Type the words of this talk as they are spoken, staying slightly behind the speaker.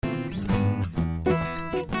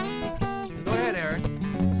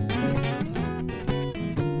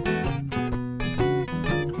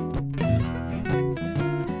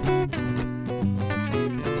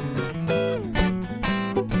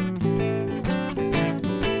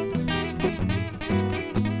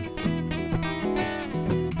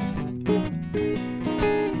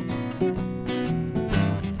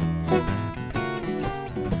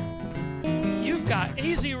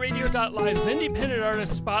Live's Independent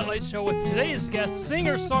Artist Spotlight Show with today's guests,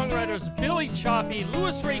 singer-songwriters Billy Cioffi,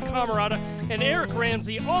 Louis Ray Cammarata, and Eric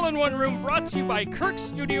Ramsey, all in one room, brought to you by Kirk's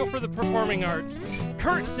Studio for the Performing Arts.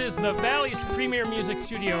 Kirk's is the Valley's premier music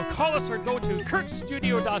studio. Call us or go to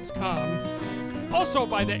kirkstudio.com. Also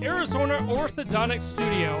by the Arizona Orthodontic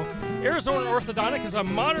Studio. Arizona Orthodontic is a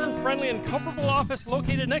modern, friendly, and comfortable office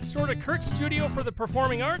located next door to Kirk's Studio for the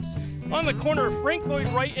Performing Arts on the corner of Frank Lloyd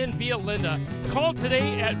Wright and Via Linda. Call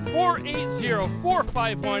today at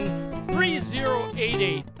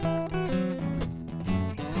 480-451-3088.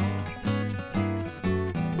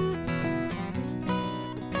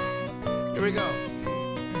 Here we go.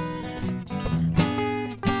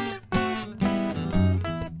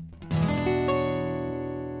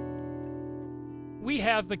 We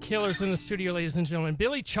have the killers in the studio, ladies and gentlemen.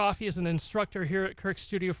 Billy Cioffi is an instructor here at Kirk's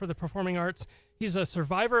Studio for the Performing Arts. He's a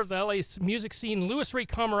survivor of the LA music scene. Louis Ray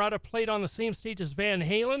Cammarata played on the same stage as Van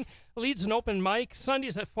Halen, leads an open mic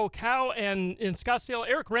Sundays at Focal and in Scottsdale.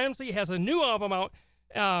 Eric Ramsey has a new album out.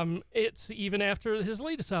 It's even after his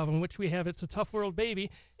latest album, which we have. It's a Tough World Baby.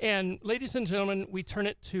 And ladies and gentlemen, we turn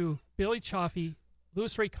it to Billy Cioffi,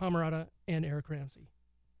 Louis Ray Cammarata, and Eric Ramsey.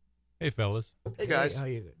 Hey, fellas. Hey, guys. Hey, how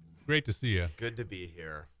you? Great to see you. Good to be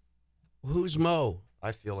here. Who's Mo?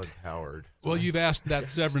 I feel empowered. Well, you've asked that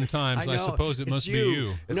several times. I suppose it must be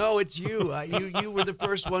you. No, it's you. You were the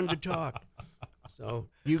first one to talk. So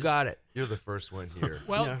you got it. You're the first one here.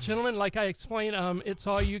 Well, Yeah. gentlemen, like I explained, it's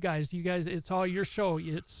all you guys. You guys, it's all your show.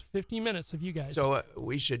 It's 50 minutes of you guys. So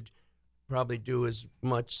we should probably do as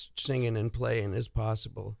much singing and playing as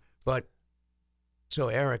possible. But so,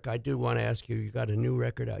 Eric, I do want to ask you, you got a new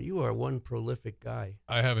record out. You are one prolific guy.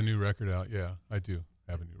 I have a new record out. Yeah, I do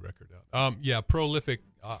have a new record out. Yeah, prolific.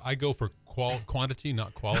 I go for quantity,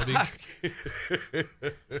 not quality. Yeah,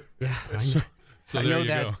 So I there know you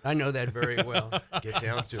that. go. I know that very well. Get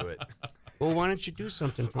down to it. Well, why don't you do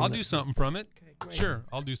something from I'll that? do something from it. Okay, great. Sure,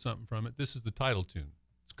 I'll do something from it. This is the title tune.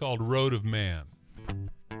 It's called Road of Man.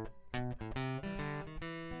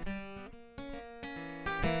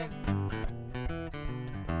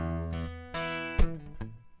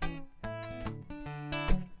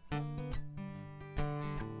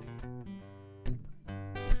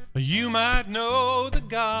 You might know the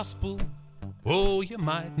gospel, oh, you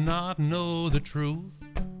might not know the truth.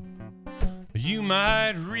 You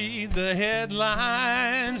might read the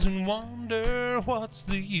headlines and wonder what's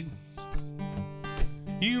the use.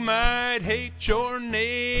 You might hate your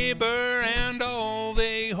neighbor and all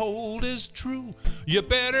they hold is true. You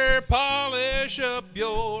better polish up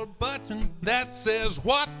your button that says,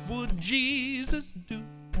 what would Jesus do?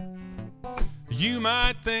 You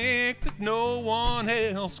might think that no one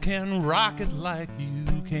else can rock it like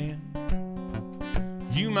you can.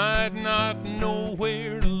 You might not know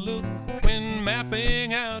where to look when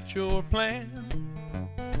mapping out your plan.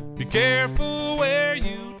 Be careful where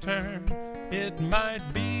you turn. It might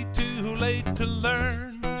be too late to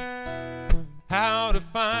learn how to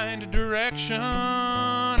find a direction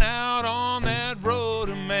out on that road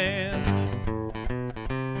of man.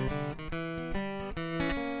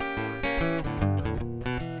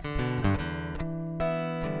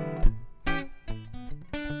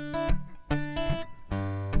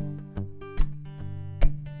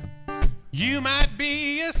 You might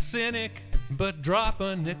be a cynic, but drop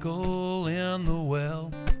a nickel in the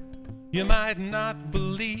well. You might not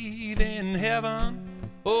believe in heaven,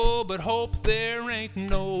 oh, but hope there ain't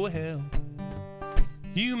no hell.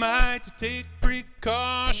 You might take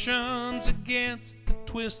precautions against the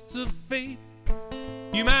twists of fate.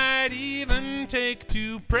 You might even take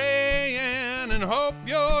to praying and hope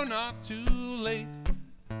you're not too late.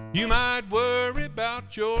 You might worry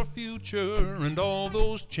about your future and all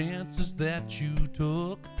those chances that you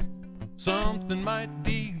took. Something might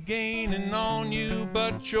be gaining on you,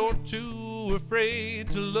 but you're too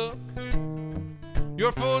afraid to look.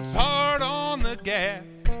 Your foot's hard on the gas.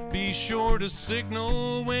 Be sure to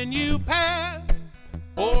signal when you pass,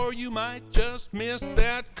 or you might just miss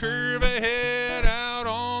that curve ahead out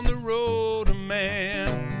on the road of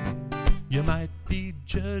man. You might be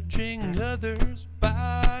judging others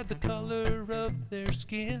by the color of their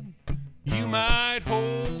skin. You might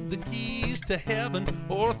hold the keys to heaven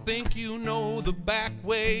or think you know the back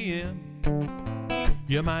way in.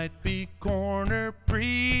 You might be corner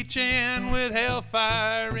preaching with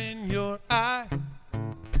hellfire in your eye.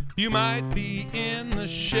 You might be in the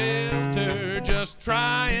shelter just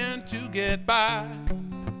trying to get by.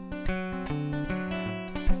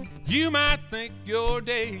 You might think your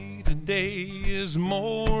day to day is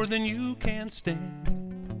more than you can stand.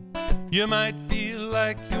 You might feel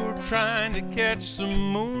like you're trying to catch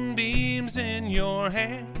some moonbeams in your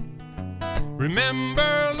hand.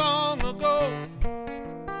 Remember long ago,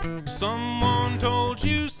 someone told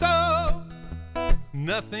you so.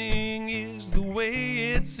 Nothing is the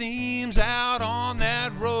way it seems out on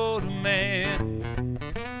that road, man.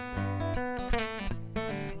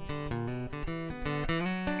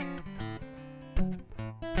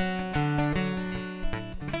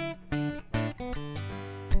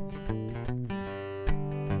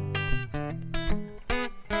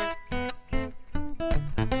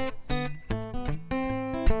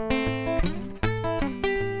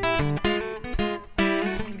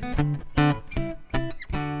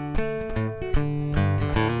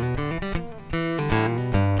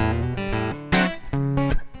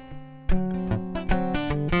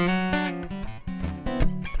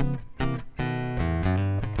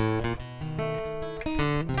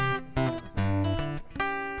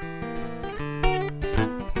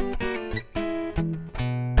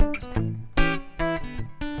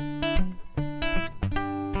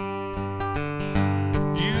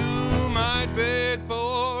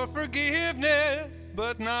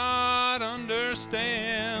 But not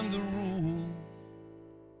understand the rules.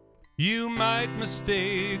 You might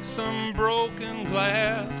mistake some broken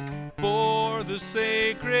glass for the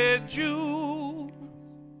sacred jewels.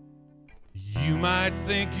 You might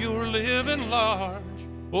think you're living large,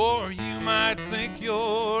 or you might think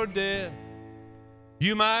you're dead.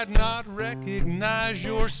 You might not recognize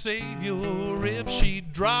your Savior if she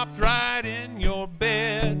dropped right in your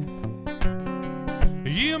bed.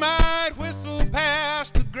 You might whistle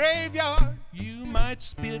past the graveyard. You might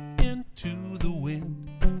spit into the wind.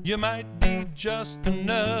 You might be just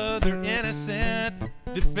another innocent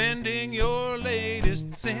defending your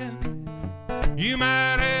latest sin. You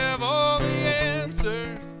might have all the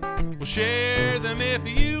answers. Well, share them if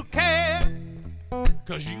you can,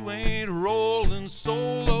 'cause you ain't rolling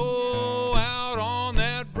solo out on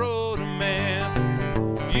that road,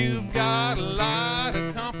 man. You've got a lot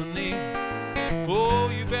of company. Oh,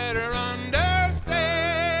 you better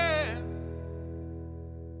understand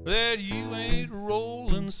that you ain't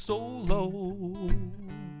rolling solo.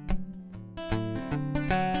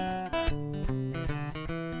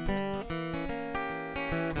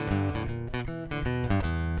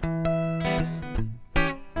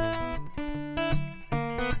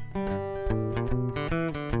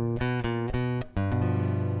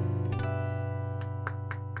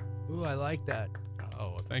 Ooh, I like that.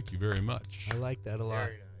 Oh, thank you very much. I like that a lot.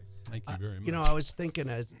 Very nice. Thank you very much. You know, I was thinking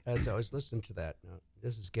as I was listening to that, now,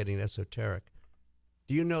 this is getting esoteric.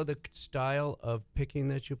 Do you know the style of picking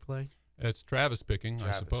that you play? It's Travis picking, I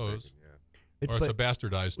Travis suppose. picking, yeah. Or it's a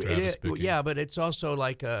bastardized It Travis is, picking. yeah, but it's also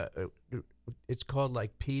like it's called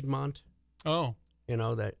like Piedmont. Oh, You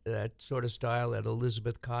know, that sort of style that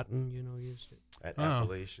Elizabeth Cotton, you know, used to. That Oh.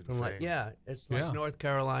 Appalachian From thing. like, yeah, it's like Yeah. North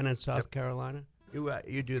Carolina and South Carolina.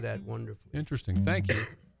 You do that wonderfully. interesting. Thank you.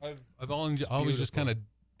 I've always just beautiful. kind of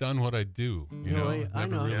done what I do. You know, Really? I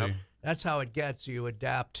Never know. really. Yep. That's how it gets. You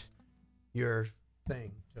adapt your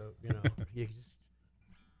thing to, you know. You just,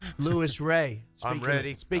 Louis Ray. I'm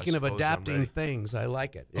ready. Speaking I of suppose I'm adapting ready. things, I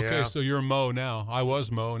like it. Yeah. Okay, so you're Mo now. I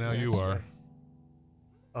was Mo. Now you are.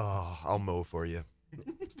 Oh, I'll mow for you.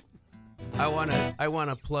 I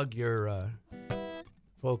wanna plug your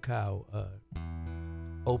Focal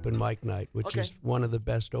open mic night, which Okay. is one of the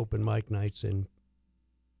best open mic nights in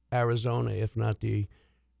Arizona, if not the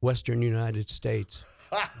Western United States.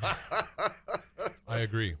 I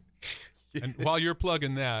agree. And while you're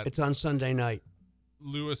plugging that, It's on Sunday night.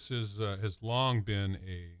 Lewis has long been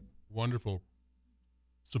a wonderful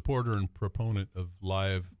supporter and proponent of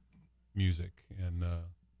live music, and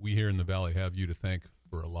we here in the Valley have you to thank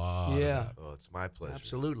for a lot. Yeah, of that. Oh, it's my pleasure.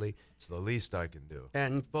 absolutely. It's the least I can do.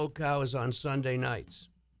 And Focal is on Sunday nights,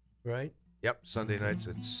 right? Yep, Sunday nights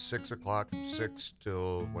at 6 o'clock, from 6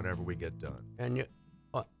 till whenever we get done. And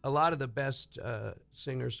a lot of the best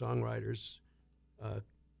singer-songwriters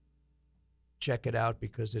check it out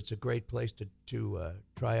because it's a great place to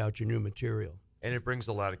try out your new material. And it brings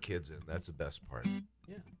a lot of kids in. That's the best part.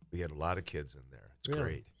 Yeah. We get a lot of kids in there. It's Really?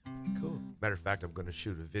 great. Cool. Matter of fact, I'm going to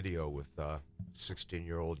shoot a video with a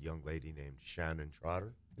 16-year-old young lady named Shannon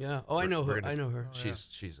Trotter. Yeah. Oh, I We're- know we're her. gonna- I know her.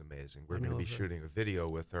 She's amazing. We're I going to know be of her. shooting a video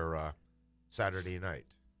with her Saturday night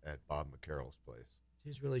at Bob McCarroll's place.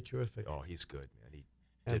 She's really terrific. Oh, he's good, man. He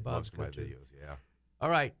And did Bob's most of my good, too. videos. Yeah. All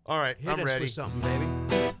right. All right, Hit I'm us ready. with something,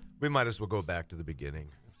 baby. We might as well go back to the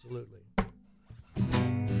beginning. Absolutely.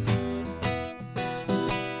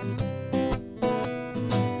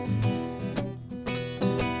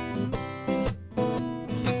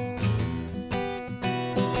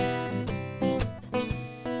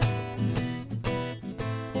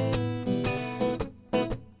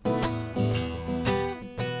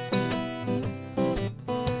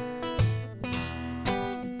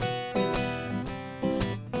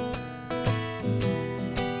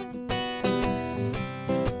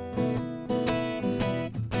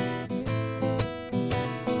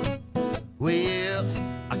 Well,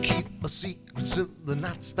 I keep my secrets in the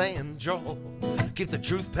nightstand drawer. Keep the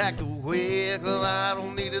truth packed away, 'cause I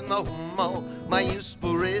don't need it no more. My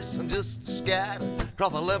inspiration just scattered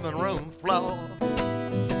across the living room floor.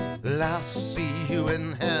 Well, I'll see you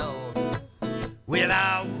in hell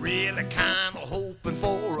without really kind of hoping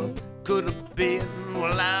for it. Could have been,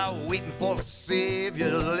 well, I was waiting for a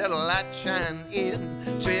savior, let a light shine in.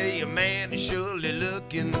 Tell you, man, is surely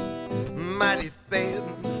looking mighty thin.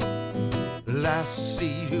 Well, I'll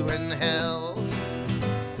see you in hell.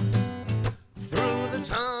 Through the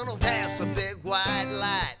tunnel, past a big white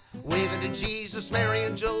light, waving to Jesus, Mary,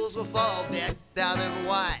 and Joseph, all decked out in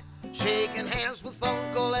white. Shaking hands with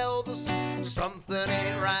Uncle Elvis, something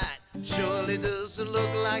ain't right. Surely doesn't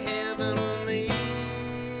look like heaven on me.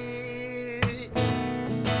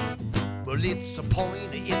 Well, it's a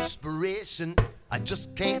point of inspiration I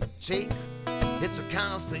just can't take. It's a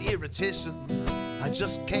constant irritation I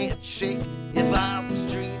just can't shake. If I was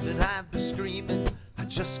dreaming, I'd be screaming, I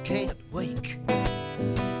just can't wake.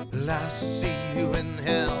 Well, I see you in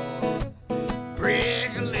hell.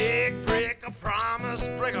 Break a leg, break a promise,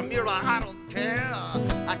 break a mirror, I don't care.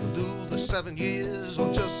 I can do the 7 years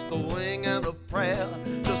on just the wing and a prayer.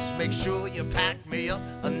 Just make sure you pack me up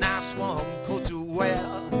a nice warm coat to wear.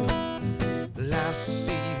 Well, I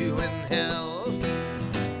see you in hell.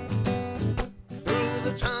 Through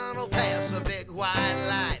the tunnel, past a big white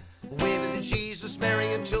light, waving to Jesus,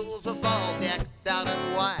 Mary, and Joseph, all decked out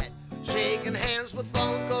in white. Shaking hands with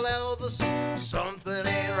Uncle Elvis, something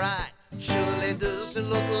ain't right. Surely doesn't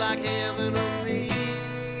look like heaven to me.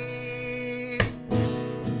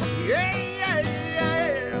 Yeah, yeah,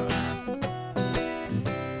 yeah.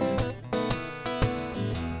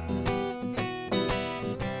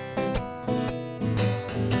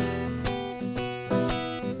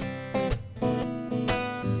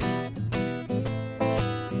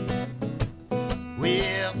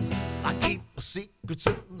 Well, I keep my secrets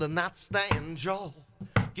in the nightstand drawer.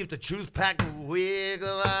 Keep the truth packed away,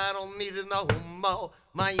 'cause I don't need it no more.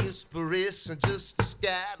 My inspiration just a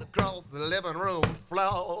scatter across the living room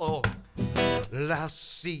floor. Well, I'll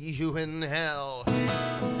see you in hell.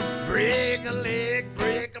 Break a leg,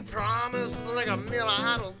 break a promise, break a mirror,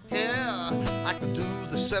 I don't care. I could do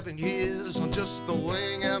the 7 years on just the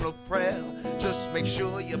wing and a prayer. Just make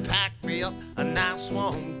sure you pack me up a nice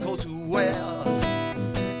warm coat to wear.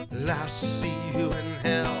 Well, I'll see you in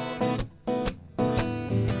hell.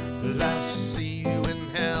 I'll see you in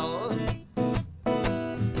hell.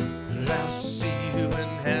 I'll see you in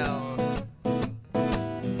hell.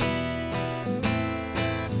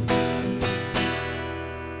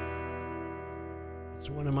 It's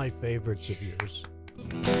one of my favorites of yours.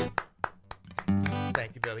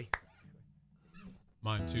 Thank you, Billy.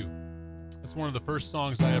 Mine too. That's one of the first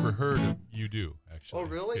songs I ever heard of you do, actually. Oh,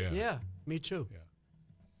 really? Yeah, me too. Yeah.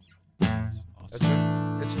 That's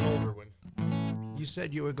awesome. It's an older one. You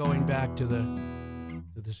said you were going back to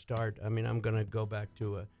the start. I mean, I'm going to go back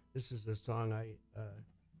to this is a song I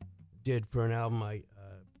did for an album I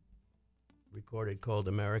recorded called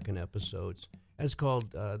American Episodes. It's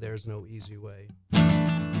called There's No Easy Way.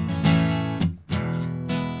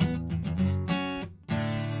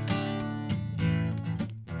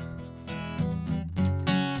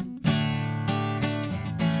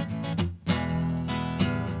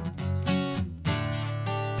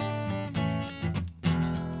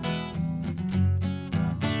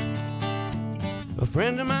 A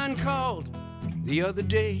friend of mine called the other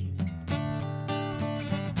day.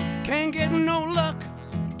 Can't get no luck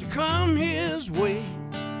to come his way.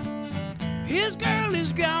 His girl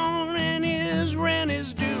is gone and his rent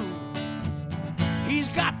is due. He's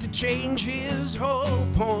got to change his whole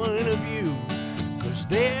point of view. 'Cause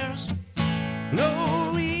there's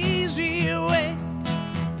no easy way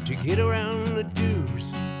to get around the dues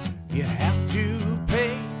you have to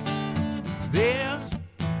pay. There's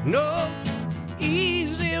no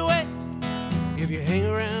easy way if you hang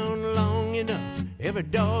around long enough. Every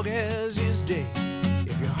dog has his day.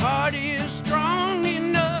 If your heart is strong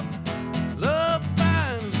enough, love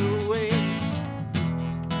finds a way.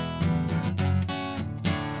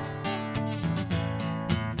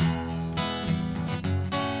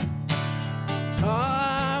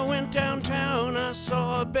 I went downtown, I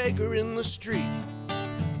saw a beggar in the street.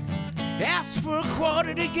 Asked for a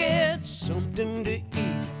quarter to get something to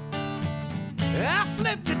eat. I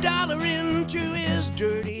flipped $1 into his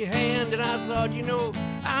dirty hand, and I thought, you know,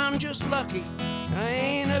 I'm just lucky I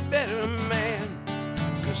ain't a better man.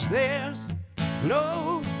 'Cause there's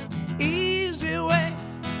no easy way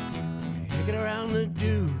to get around the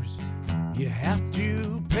dues you have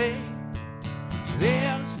to pay.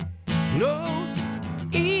 There's no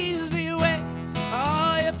easy way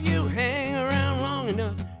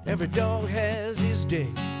every dog has his day.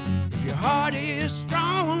 If your heart is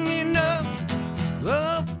strong enough,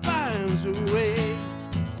 love finds a way.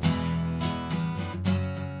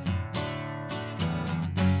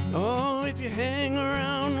 Oh, if you hang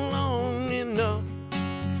around long enough.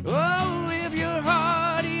 Oh, if your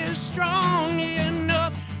heart is strong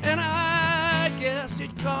enough. And I guess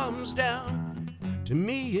it comes down to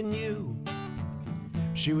me and you.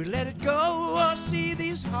 She would let it go or see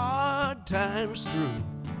these hard times through.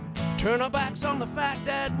 Turn our backs on the fact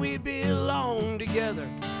that we belong together.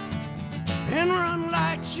 And run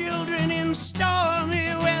like children in stormy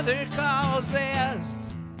weather. 'Cause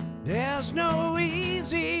there's no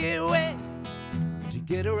easy way to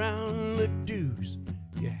get around the dues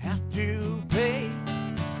you have to pay.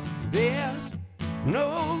 There's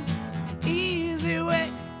no easy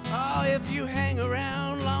way. Oh, if you hang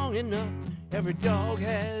around long enough, every dog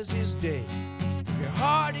has his day. If your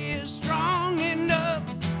heart is strong enough,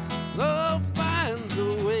 love finds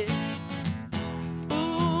a way.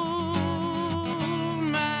 Ooh,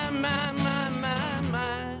 my, my, my, my,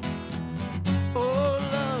 my. Oh,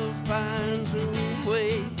 love finds a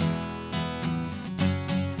way.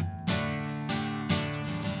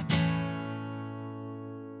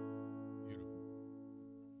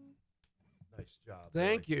 Nice job.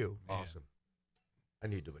 Thank Billy. you. Awesome. I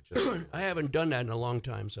need to adjust. I haven't done that in a long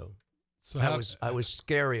time, so So I was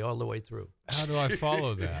scary all the way through. how do I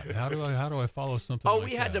follow that? How do I follow something? Oh, like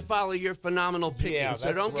we had that? to follow your phenomenal picking, Yeah, so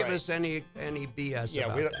that's don't give right. us any BS Yeah,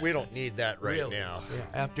 about we that. don't, we don't need that right Really. now. Yeah,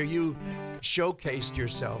 after you showcased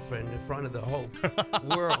yourself in front of the whole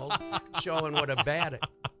world, showing what a bad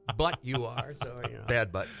butt you are. So you know.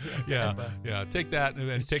 Bad butt. Yeah, yeah. Take that and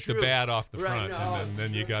then It's take the true. bad off the Right, front, no, and it's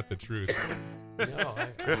then you true. got the truth. No,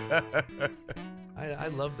 I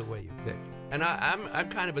love the way you pick, and I'm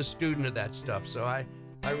kind of a student of that stuff, so I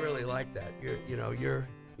really like that.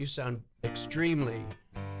 You sound extremely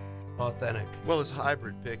authentic. Well, it's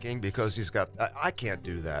hybrid picking because he's got. I can't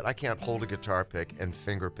do that. I can't hold a guitar pick and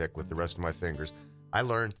finger pick with the rest of my fingers. I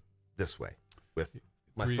learned this way with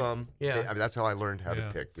my thumb. Yeah. I mean, that's how I learned how Yeah.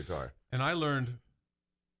 to pick guitar. And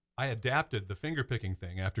I adapted the finger picking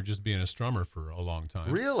thing after just being a strummer for a long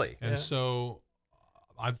time. Really? And Yeah. so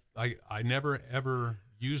I never ever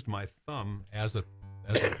used my thumb as a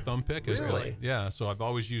thumb pick. Really? Yeah. So I've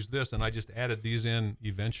always used this, and I just added these in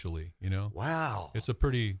eventually. Wow.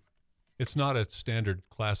 It's not a standard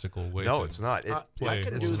classical way. No, to it's not. I play.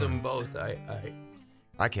 can It's do not. them both.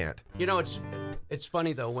 I can't. It's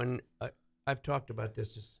funny though when I've talked about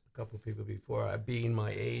this to a couple of people before. Being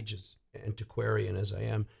my age, as antiquarian as I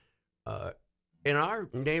am, in our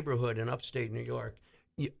neighborhood in upstate New York,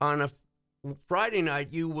 on a Friday night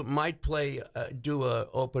you might do a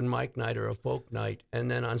open mic night or a folk night, and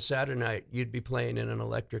then on Saturday night you'd be playing in an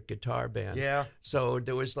electric guitar band. Yeah. So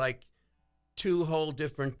there was like two whole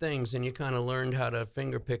different things, and you kind of learned how to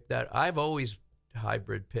finger pick that. I've always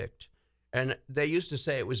hybrid picked, and they used to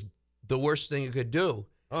say it was the worst thing you could do.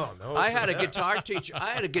 Oh no. I had a guitar teacher.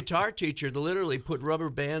 I had a guitar teacher that literally put rubber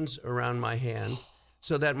bands around my hand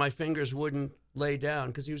so that my fingers wouldn't lay down,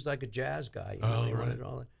 because he was like a jazz guy. Oh, he right. wanted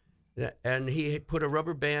all that. Yeah, and he put a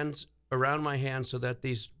rubber bands around my hand so that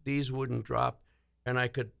these wouldn't drop, and I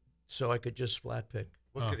could just flat pick.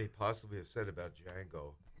 What could he possibly have said about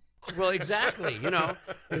Django? Well, exactly,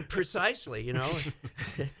 precisely,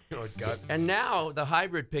 Oh God. And now the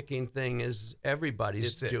hybrid picking thing is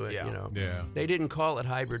everybody's It's it, doing, yeah. Yeah. They didn't call it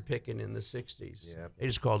hybrid picking in the 60s. Yeah. They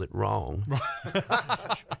just called it wrong.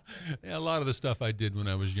 Yeah, a lot of the stuff I did when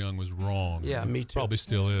I was young was wrong. Yeah, me too. Probably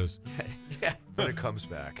still is. Yeah. But it comes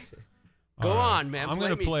back. Go All right. on, man. I'm play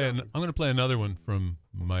gonna me play. something. I'm gonna play another one from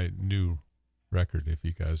my new record, if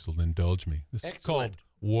you guys will indulge me. This is Excellent. called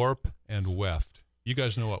Warp and Weft. You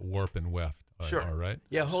guys know what warp and weft Sure. are, right?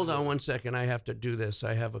 Yeah, hold on one second. I have to do this.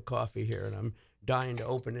 I have a coffee here, and I'm dying to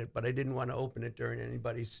open it, but I didn't want to open it during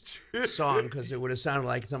anybody's song because it would have sounded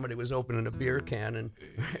like somebody was opening a beer can. And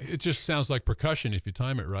It just sounds like percussion if you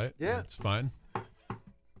time it right. Yeah. It's fine.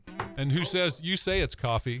 And who says you say it's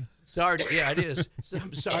coffee? sorry, yeah, it is.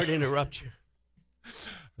 I'm sorry to interrupt you.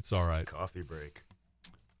 It's all right. Coffee break.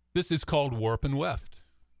 This is called Warp and Weft.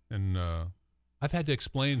 And I've had to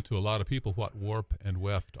explain to a lot of people what warp and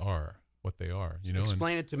weft are, what they are, and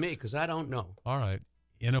Explain it to me, because I don't know. all right,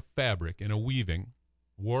 in a fabric, in a weaving,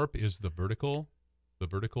 warp is the vertical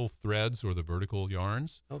threads or the vertical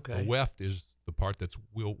yarns. Okay. A weft is the part that's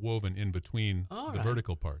woven in between All the right.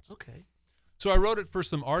 vertical parts. Okay. So I wrote it for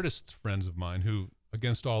some artists friends of mine who,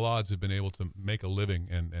 against all odds, have been able to make a living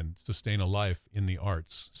and sustain a life in the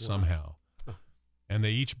arts somehow. Huh. And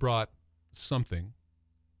they each brought something,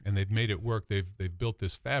 and they've made it work. They've built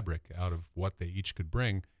this fabric out of what they each could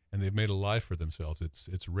bring, and they've made a life for themselves.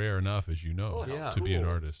 It's rare enough, as you know, yeah. to be an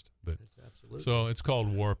Cool. artist. But It's absolutely. so it's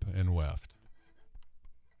called Warp and Weft.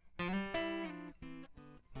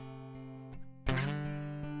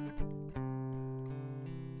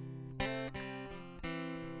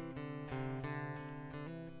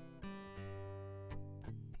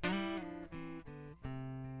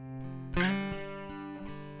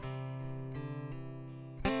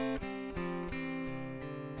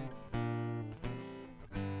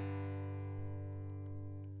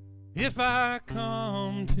 If I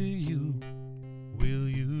come to you, will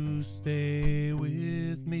you stay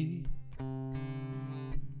with me?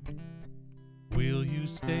 Will you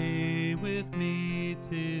stay with me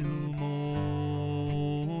till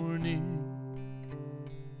morning?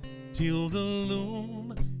 Till the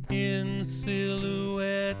loom in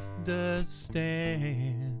silhouette does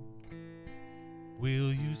stand?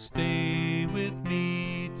 Will you stay with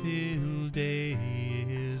me till day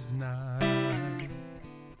is night?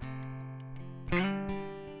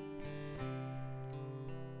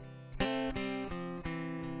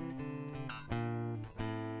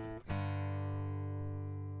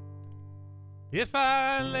 If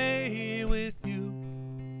I lay with you,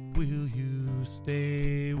 will you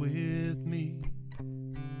stay with me?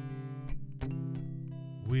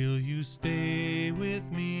 Will you stay with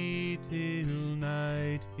me till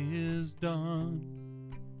night is done?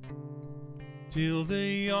 Till the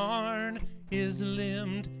yarn is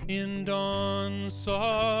limbed in dawn's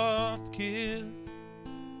soft kiss?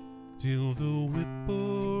 Till the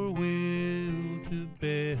whippoorwill to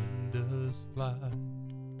bed does fly?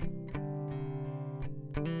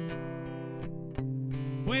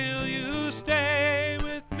 Will you stay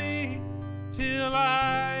with me till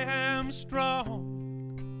I am strong?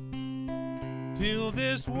 Till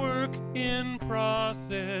this work in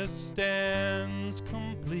process stands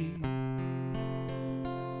complete?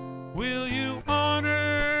 Will you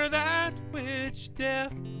honor that which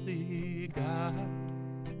deftly guides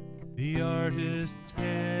the artist's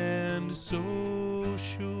hand so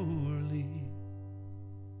surely?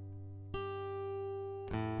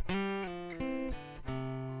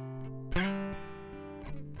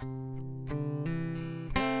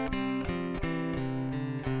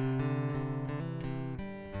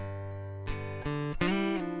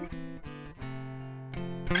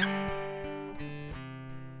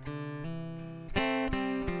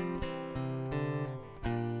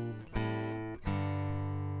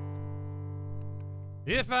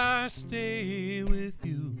 If I stay with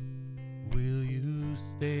you, will you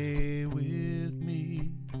stay with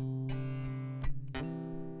me?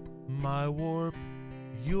 My warp,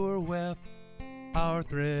 your weft, our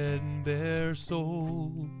threadbare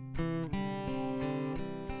soul,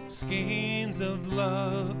 skeins of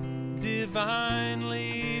love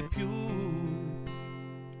divinely pure,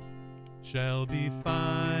 shall be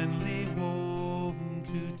finely woven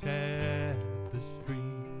to tapestry.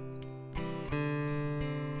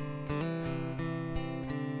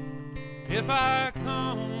 If I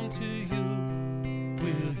come to you,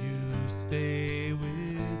 will you stay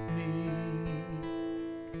with me?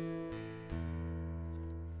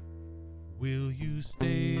 Will you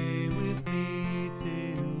stay with me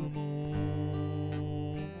till morning?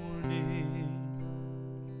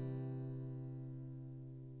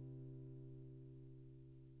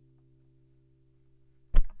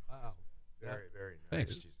 Wow. Very, very nice.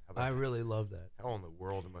 Thanks. Jeez, how I about really love that. how in the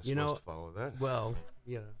world am I You supposed know, to follow that? Well,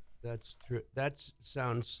 yeah, that's true. That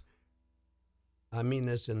sounds. I mean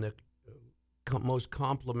this in the most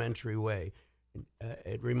complimentary way.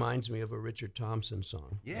 It reminds me of a Richard Thompson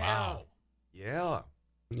song. Yeah. Wow. Yeah.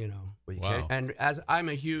 You know, Well, you Wow. can't. and as I'm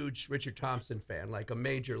a huge Richard Thompson fan, like a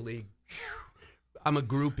major league, I'm a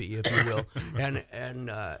groupie, if you will, and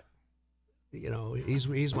you know,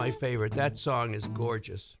 he's my favorite. That song is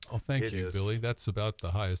gorgeous. Oh, thank It you, is. Billy. That's about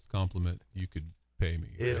the highest compliment you could pay me.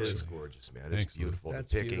 It is actually. gorgeous, man. Thanks, It's beautiful.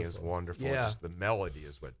 That's the picking is beautiful. wonderful. Yeah. Just the melody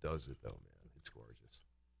is what does it, though, man. It's gorgeous.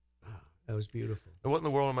 That was beautiful. And what in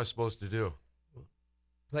the world am I supposed to do?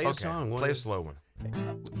 Play a song. Play a slow one.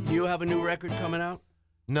 Do you have a new record coming out?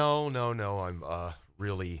 No. I'm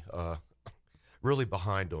really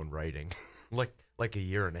behind on writing, like a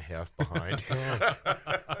year and a half behind.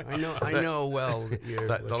 I know. Well, that you're, The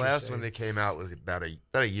what you're last saying. one that came out was about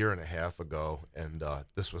a year and a half ago, and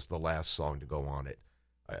this was the last song to go on it.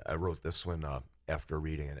 I wrote this one after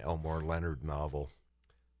reading an Elmore Leonard novel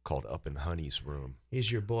called Up in Honey's Room. He's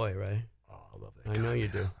your boy, right? Oh, I love that I guy. know you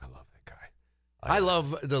man. do. I love that guy. I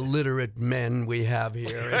love the literate men we have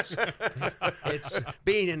here. It's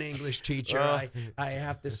being an English teacher. I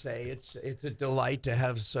have to say it's a delight to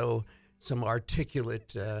have some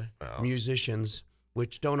articulate musicians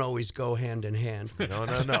which don't always go hand in hand. No.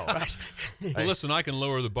 Well, listen, I can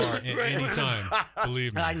lower the bar any time.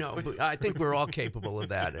 Believe me. I know, but I think we're all capable of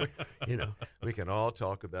that. We can all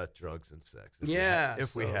talk about drugs and sex.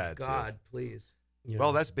 If we had to. God, please.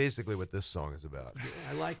 Well, that's basically what this song is about. Yeah,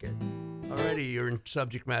 I like it. Already your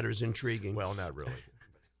subject matter is intriguing. Well, not really.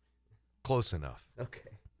 Close enough. Okay.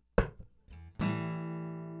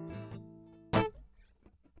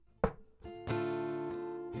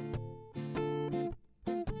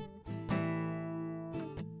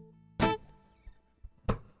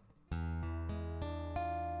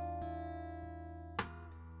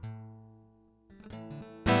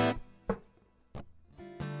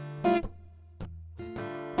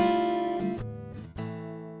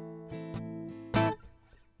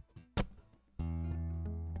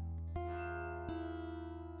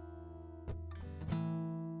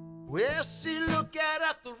 Well, she looked out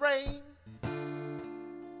at the rain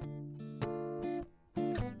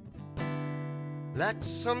like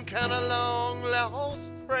some kind of long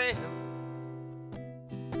lost friend.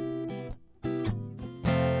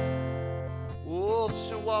 Oh,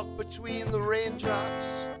 she walked between the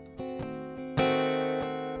raindrops,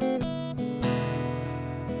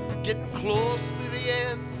 getting close to the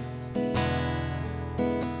end.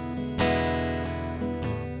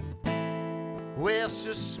 Well,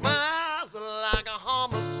 she smiles like a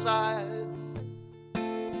homicide.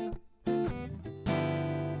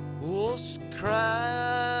 Oh, she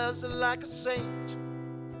cries like a saint.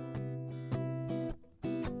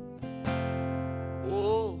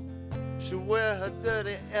 Oh, she wear her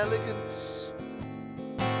dirty elegance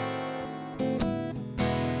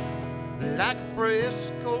like a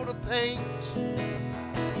fresh coat of paint.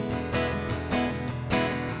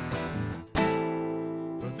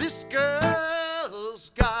 This girl's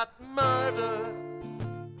got murder.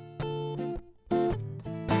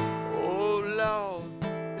 Oh Lord,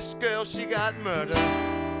 this girl, she got murder.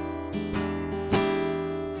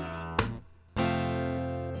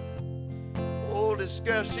 Oh, this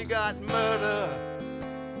girl, she got murder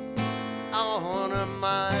on her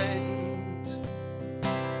mind.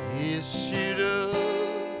 Yes, she does.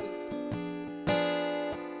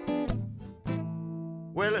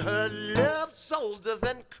 Well, her love's older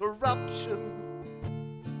than corruption.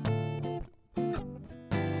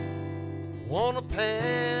 On a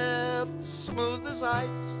path smooth as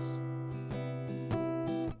ice.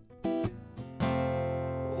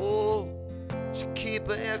 Oh, she keep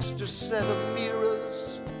an extra set of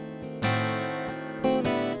mirrors,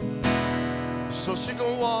 so she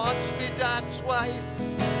can watch me die twice.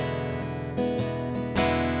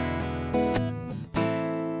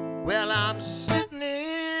 Well, I'm sitting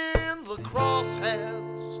in the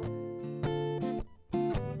crosshairs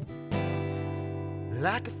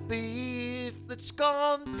like a thief that's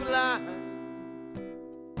gone blind.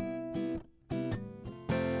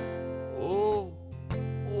 Oh,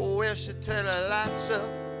 where she turn her lights up,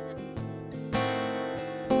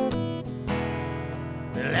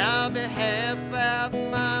 well, I'll be half out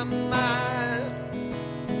my mind.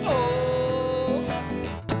 Oh,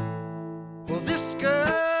 well, this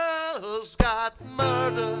girl's got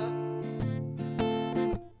murder.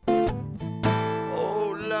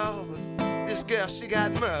 Oh Lord, this girl, she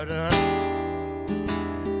got murder.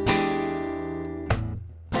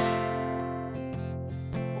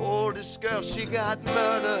 Oh, this girl, she got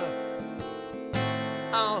murder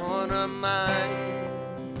on her mind.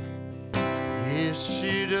 Yes,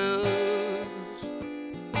 she does.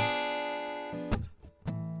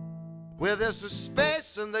 Well, there's a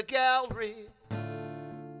space in the gallery.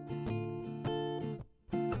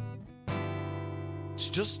 It's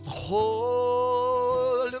just a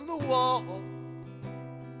hole in the wall.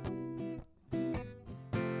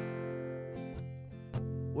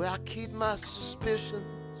 Where I keep my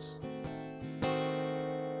suspicions,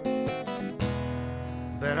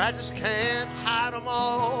 but I just can't hide them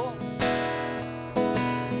all.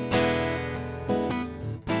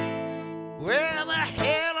 Where the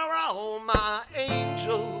hell are all my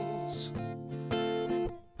angels?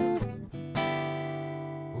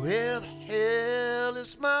 Where the hell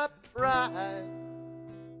is my pride?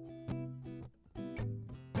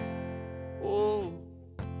 Oh,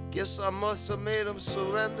 guess I must have made them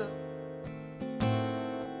surrender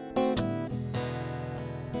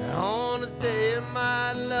on the day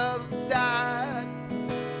my love died.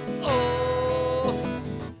 Oh,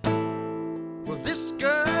 well, this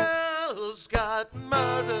girl's got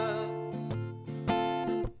murder.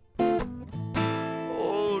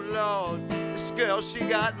 Oh Lord, this girl, she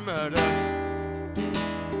got murder.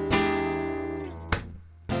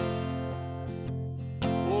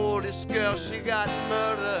 Oh, this girl, she got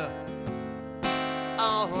murder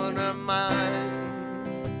on her mind.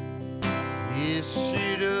 Yes,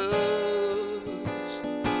 she does.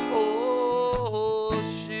 Oh,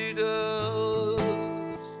 she does.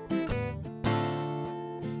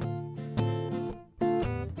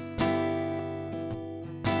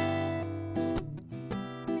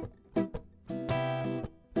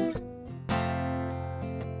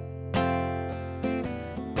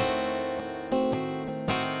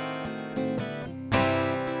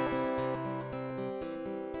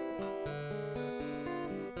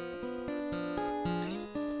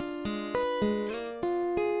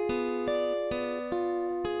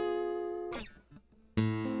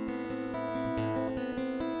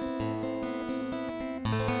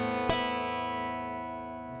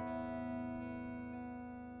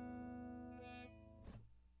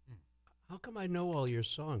 How come I know all your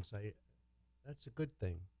songs? That's a good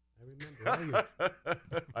thing. I remember all your.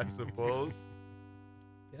 I suppose.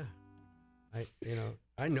 Yeah,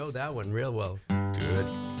 I know that one real well. Good.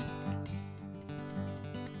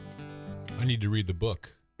 I need to read the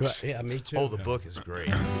book. Right, yeah, me too. Oh, the book is great,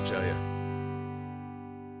 let me tell you.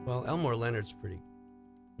 Well, Elmore Leonard's pretty.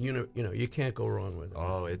 You can't go wrong with it.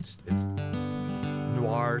 Oh, it's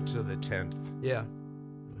noir to the 10th. Yeah,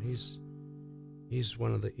 he's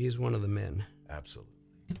one of the men. Absolutely.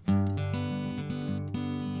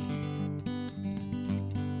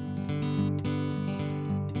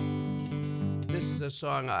 This is a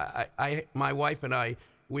song my wife and I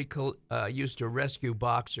used to rescue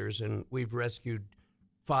boxers, and we've rescued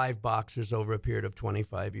 5 boxers over a period of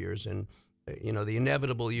 25 years. And the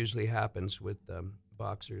inevitable usually happens with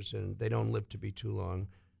boxers, and they don't live to be too long.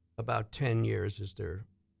 About 10 years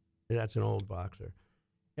that's an old boxer.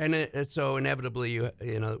 And so inevitably,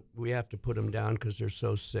 we have to put them down because they're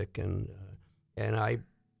so sick. And I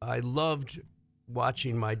loved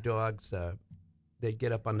watching my dogs. They'd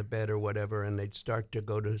get up on the bed or whatever, and they'd start to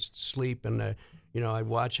go to sleep. And I'd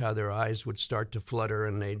watch how their eyes would start to flutter,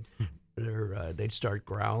 and they'd start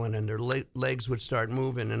growling, and their legs would start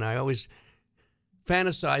moving. And I always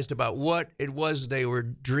fantasized about what it was they were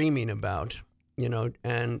dreaming about.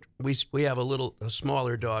 And we have a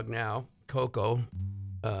smaller dog now, Coco.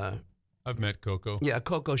 I've met Coco. Yeah,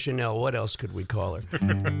 Coco Chanel. What else could we call her?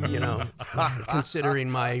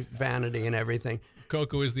 Considering my vanity and everything.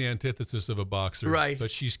 Coco is the antithesis of a boxer, right?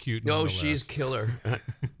 But she's cute. No, she's killer.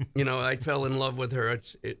 I fell in love with her.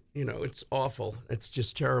 It's awful. It's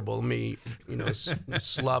just terrible. Me,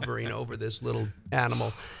 slobbering over this little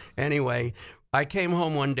animal. Anyway, I came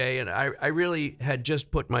home one day, and I really had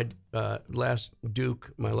just put my last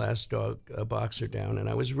Duke, my last dog, boxer, down, and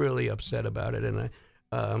I was really upset about it. And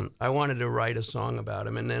I wanted to write a song about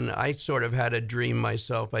him. And then I sort of had a dream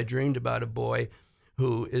myself. I dreamed about a boy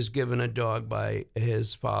who is given a dog by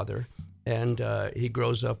his father, and he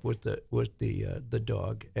grows up with the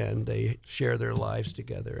dog, and they share their lives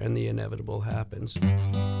together, and the inevitable happens.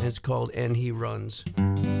 And it's called "And He Runs."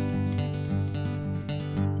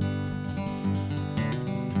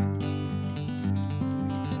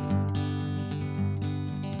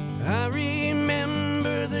 I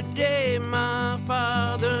remember the day my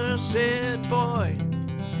father said, "Boy,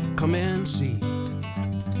 come and see.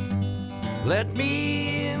 Let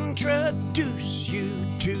me introduce you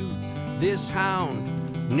to this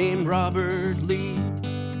hound named Robert Lee."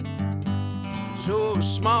 So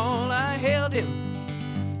small I held him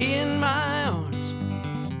in my arms.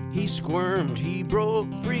 He squirmed, he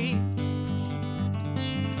broke free,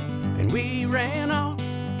 and we ran off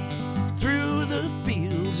through the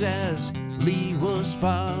fields as Lee was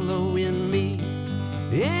following me.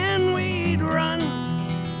 And we'd run.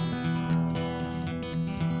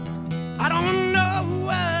 I don't know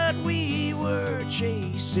what we were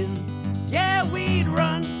chasing. Yeah, we'd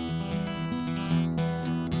run.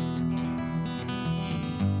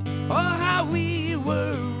 Oh, how we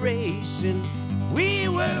were racing. We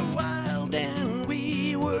were wild and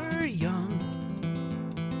we were young.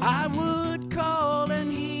 I would call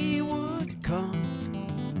and he would come,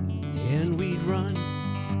 and we'd run.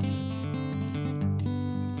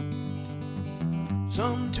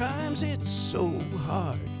 Sometimes it's so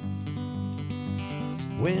hard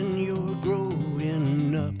when you're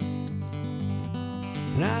growing up,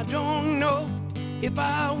 and I don't know if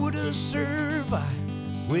I would have survived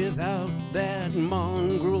without that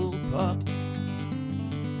mongrel pup.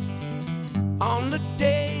 On the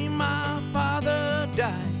day my father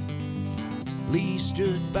died, Lee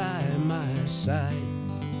stood by my side,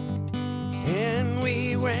 and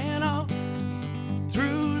we ran off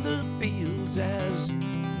through the fields as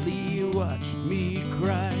Lee watched me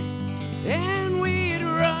cry. And we'd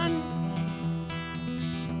run.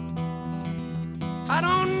 I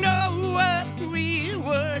don't know what we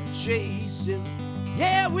were chasing.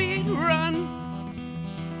 Yeah, we'd run.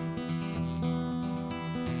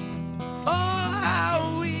 Oh,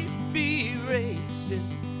 how we'd be racing.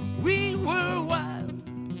 We were wild,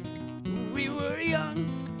 we were young.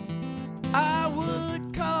 I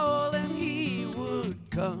would call and he would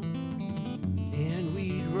come, and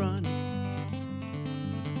we'd run.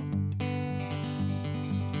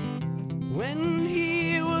 When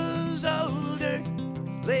he was older,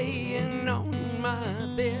 laying on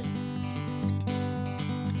my bed,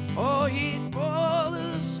 oh, he'd fall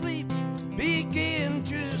asleep, begin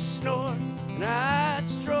to snore, and I'd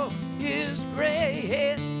stroke his gray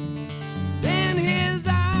head. Then his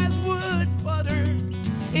eyes would flutter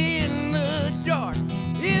in the dark,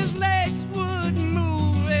 his legs would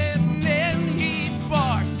move, and then he'd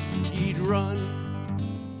bark, he'd run.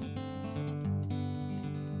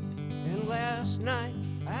 And last night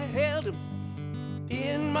I held him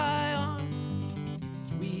in my arms,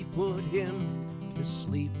 we put him to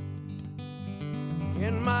sleep.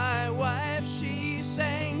 And my wife, she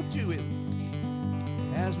sang to him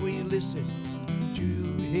as we listened to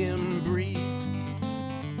him breathe.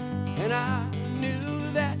 And I knew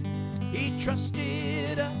that he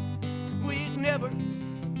trusted us, we'd never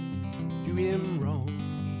do him wrong.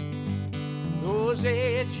 Those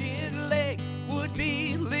aged legs would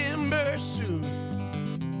be limber soon,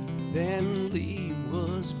 then Lee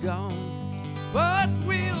was gone. But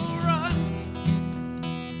we'll run,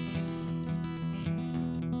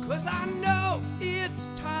 'cause I know it's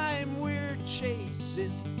time we're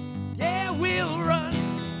chasing. Yeah, we'll run.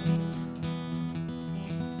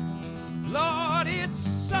 Lord, it's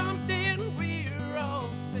something we're all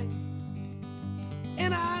facing,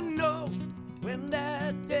 and I know when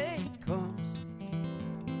that day comes,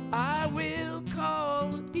 I will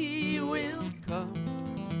call, he will come,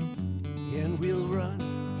 and we'll run.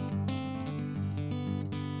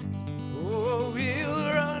 Oh, we'll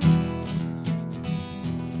run.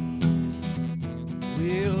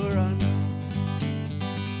 We'll run.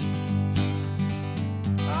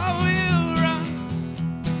 Oh, we'll run.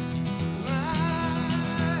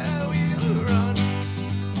 Ah, we'll run.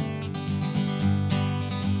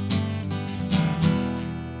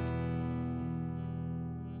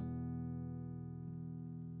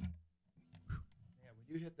 Yeah, when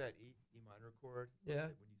you hit that E minor chord, Yeah.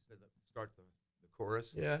 when you said start the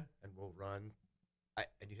chorus, Yeah. and we'll run,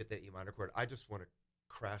 and you hit that E minor chord, I just want to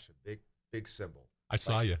crash a big cymbal. I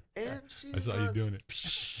saw you. And she I saw you doing it.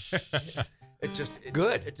 It just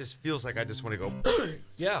Good. It just feels like I just want to go.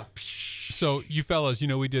 Yeah. So you fellas,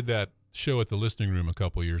 we did that show at the Listening Room a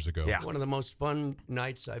couple years ago. Yeah. One of the most fun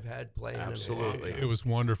nights I've had playing. Absolutely. It was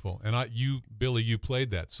wonderful. And Billy, you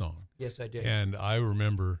played that song. Yes, I did. And I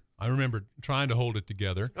remember trying to hold it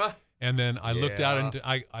together. Ah. And then I looked out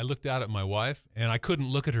Yeah. I looked out at my wife, and I couldn't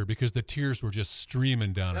look at her because the tears were just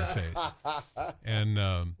streaming down her face.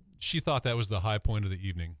 And she thought that was the high point of the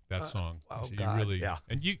evening. That song. oh, She God. really. Yeah.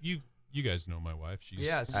 And you guys know my wife. She's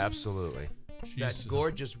Yes. Absolutely. She's That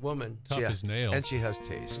gorgeous woman. tough Yeah. as nails. And she has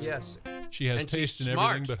taste. Yes. She has and taste she's in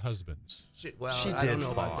smart. everything but husbands. Well, She I did don't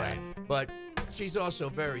know about fine. that. But she's also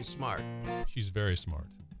very smart. She's very smart.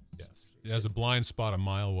 Yes. She has a blind spot a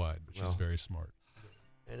mile wide, but she's Well. very smart.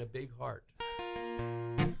 And a big heart.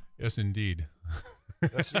 Yes, indeed.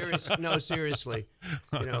 Seriously.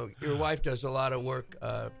 Your wife does a lot of work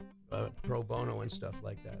pro bono and stuff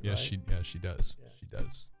like that. Yes, right? she does. Yeah. She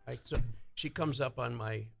does. So she comes up on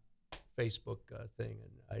my Facebook thing,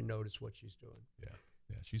 and I notice what she's doing.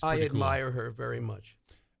 Yeah. She's I pretty cool. admire her very much.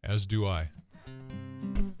 As do I.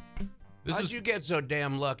 How'd you get so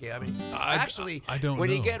damn lucky? I mean, actually, I don't when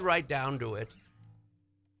know. you get right down to it,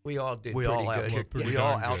 we all did We pretty all good. outkicked, pretty we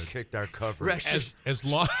all darn good. outkicked our coverage. As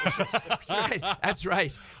long That's right. That's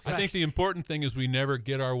right. I think the important thing is we never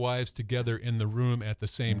get our wives together in the room at the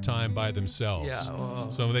same time by themselves. Yeah, oh.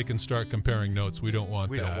 So they can start comparing notes. We don't want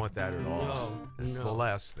We that. don't want that at all. No, It's no. the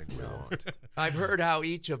last thing we want. I've heard how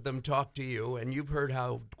each of them talk to you, and you've heard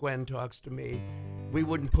how Gwen talks to me. We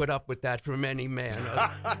wouldn't put up with that from any man,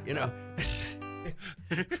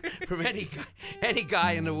 from any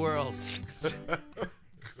guy in the world.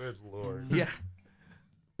 Good Lord. Yeah.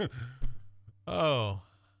 Oh.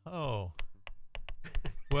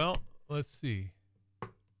 Well, let's see.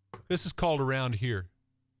 This is called Around Here.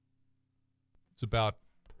 It's about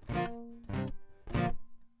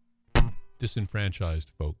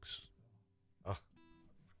disenfranchised folks.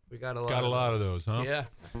 We got a lot. Got a lot of those, huh? Yeah.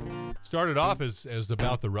 Started off as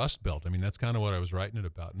about the Rust Belt. I mean, that's kind of what I was writing it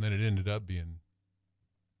about, and then it ended up being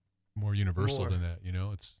more universal than that.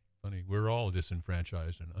 It's funny. We're all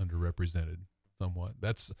disenfranchised and underrepresented somewhat.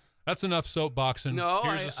 That's enough soapboxing. No,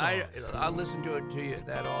 Here's a song. I'll listen to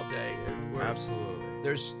that all day. Absolutely.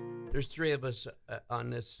 There's three of us on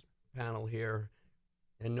this panel here,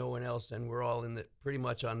 and no one else, and we're all pretty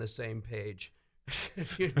much on the same page.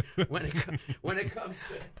 when it comes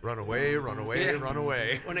to Run away, run away, Yeah. run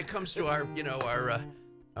away. when it comes to our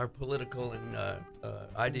political and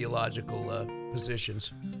ideological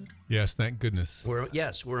positions, Yes, thank goodness.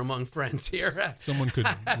 we're among friends here. Someone could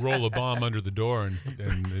roll a bomb under the door and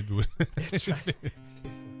it would. That's right.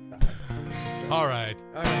 All right.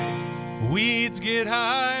 All right. Weeds get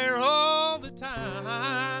higher all the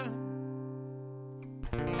time.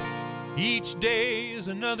 Each day is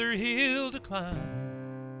another hill to climb.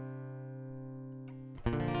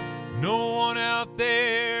 No one out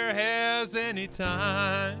there has any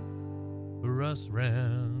time for us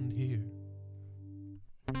round here.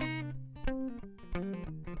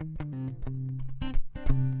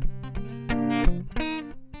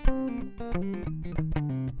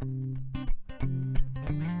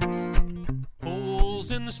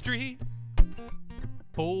 Holes in the streets,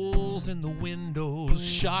 holes in the windows,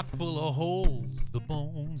 shot full of holes, the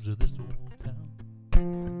bones of this old town.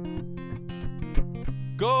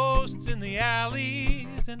 Ghosts in the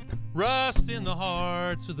alleys and rust in the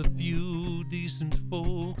hearts of the few decent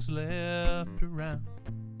folks left around.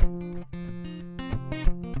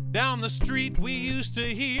 Down the street we used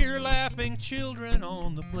to hear laughing children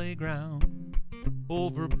on the playground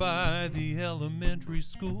over by the elementary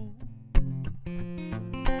school.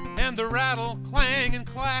 And the rattle, clang, and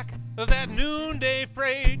clack of that noonday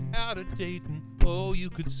freight out of Dayton. Oh, you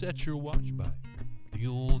could set your watch by the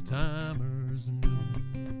old timers knew.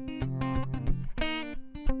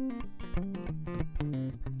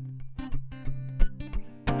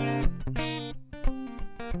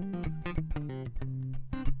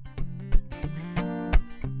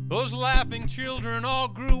 Those laughing children all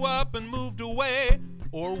grew up and moved away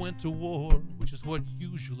or went to war, which is what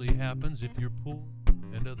usually happens if you're poor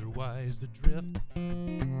and otherwise adrift.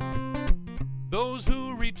 Those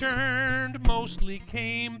who returned mostly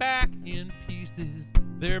came back in pieces,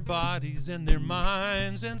 their bodies and their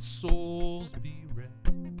minds and souls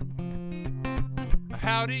bereft.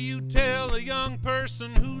 How do you tell a young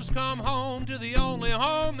person who's come home to the only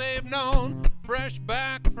home they've known, fresh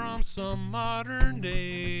back from some modern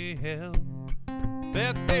day hell,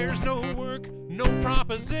 that there's no work, no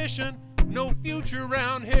proposition, no future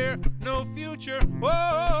round here, no future?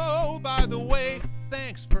 Oh, by the way,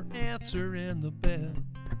 thanks for answering the bell.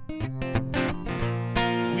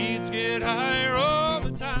 Weeds get higher all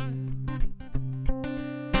the time.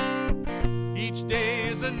 Each day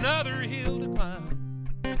is another hill to climb.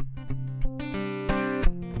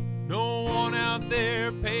 No one out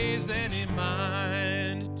there pays any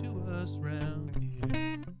mind to us round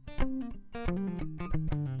here.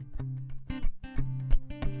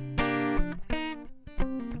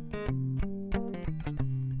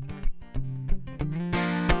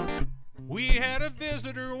 We had a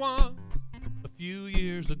visitor once, a few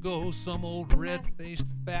years ago, some old red-faced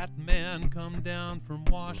fat man come down from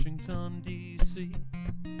Washington, D.C.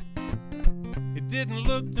 It didn't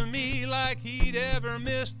look to me like he'd ever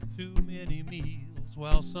missed too many meals,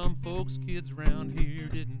 while some folks' kids round here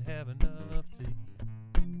didn't have enough to eat.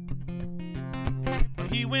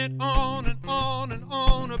 He went on and on and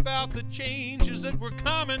on about the changes that were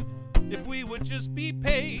coming if we would just be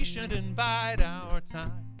patient and bide our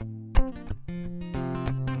time.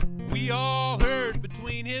 We all heard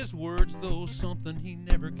between his words, though, something he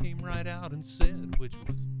never came right out and said, which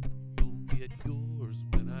was, "You'll get yours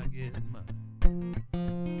when I get mine."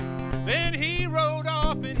 Then he rode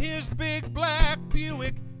off in his big black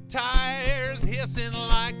Buick, tires hissing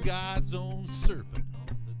like God's own serpent on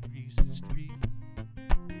the greasy street.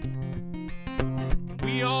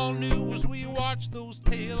 We all knew as we watched those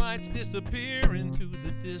taillights disappear into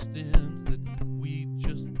the distance that we'd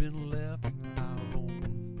just been left our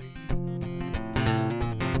own fate.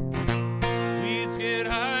 Weeds get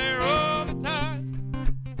higher all the time.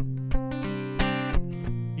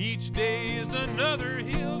 Each day is another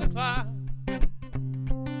hill to climb.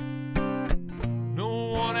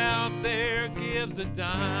 No one out there gives a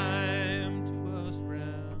dime to us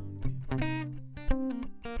round here.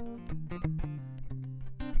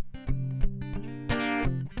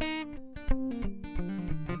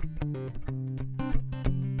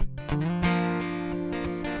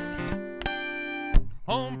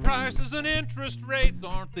 Home prices and interest rates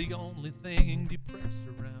aren't the only thing depressed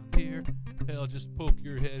around here. Hell, just poke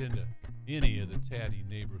your head into any of the tatty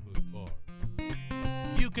neighborhood bars.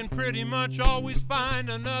 You can pretty much always find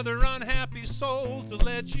another unhappy soul to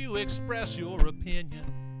let you express your opinion,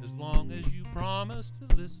 as long as you promise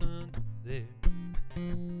to listen there.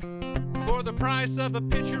 For the price of a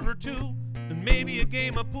pitcher or two, and maybe a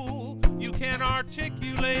game of pool, you can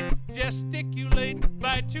articulate, gesticulate,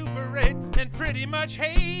 vituperate, and pretty much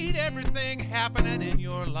hate everything happening in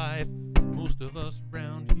your life. Most of us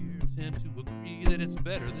around here tend to agree that it's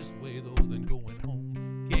better this way, though, than going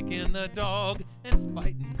home, kicking the dog, and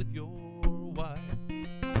fighting with your wife.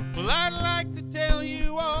 Well, I'd like to tell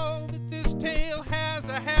you all that this tale has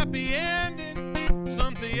a happy ending,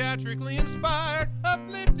 some theatrically inspired,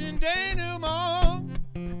 uplifting denouement.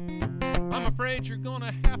 I'm afraid you're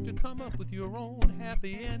gonna have to come up with your own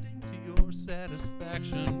happy ending to your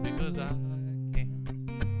satisfaction, because I can't.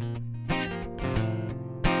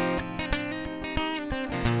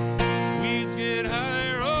 Weeds get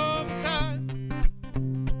higher all the time.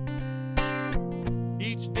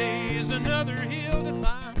 Each day is another hill to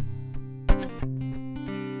climb.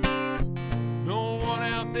 No one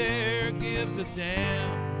out there gives a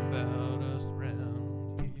damn about us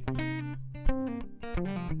round here.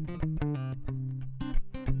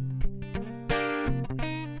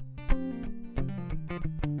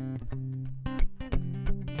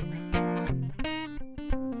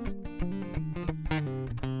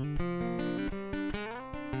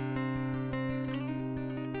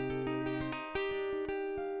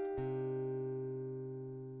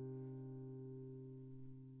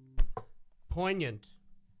 Poignant.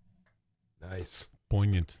 Nice.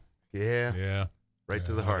 Poignant. Yeah. Yeah. Right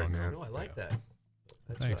to the heart, man. No, I like that.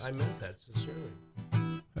 That's Thanks. I meant that sincerely.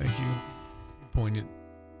 Thank you. Poignant.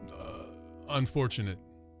 Unfortunate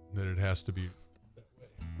that it has to be that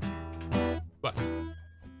way. But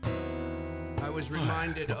I was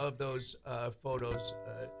reminded of those photos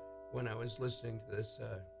when I was listening to this,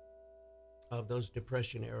 of those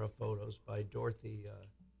Depression-era photos by Dorothy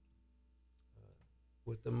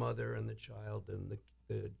with the mother and the child and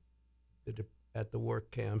the at the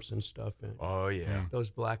work camps and stuff. And Oh, yeah. those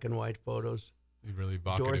black and white photos. really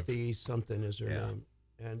evocative. Dorothy something is her Yeah. name.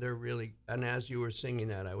 And they're really, and as you were singing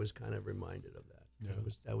that, I was kind of reminded of that. Yeah.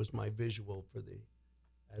 That was my visual for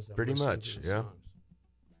as I'm Pretty listening much, to the yeah.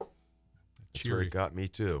 songs. That's where it got me,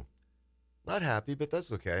 too. Not happy, but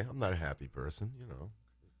that's okay. I'm not a happy person, you know.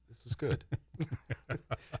 This is good.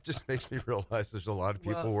 Just makes me realize there's a lot of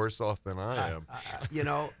people Well, worse off than I am. You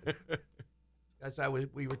know, as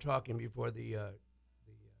we were talking before the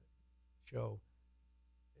show,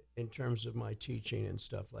 in terms of my teaching and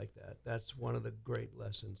stuff like that, that's one of the great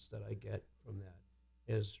lessons that I get from that,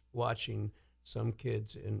 is watching some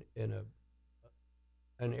kids in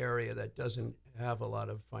an area that doesn't have a lot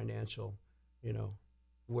of financial,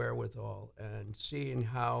 wherewithal, and seeing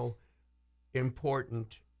how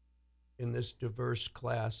important in this diverse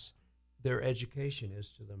class their education is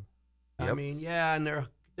to them. I Yep. mean, yeah, and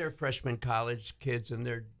they're freshman college kids, and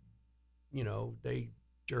they're, they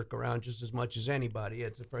jerk around just as much as anybody.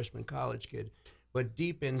 It's a freshman college kid, but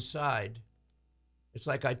deep inside, it's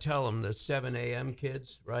like I tell them, the 7 a.m.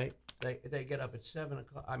 kids, right? They get up at 7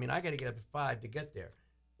 o'clock. I mean, I got to get up at 5 to get there,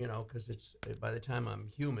 because it's by the time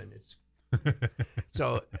I'm human, it's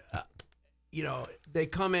so. They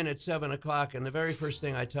come in at 7 o'clock, and the very first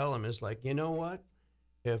thing I tell them is like, you know what?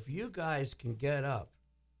 If you guys can get up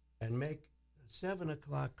and make a 7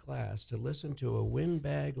 o'clock class to listen to a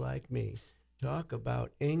windbag like me talk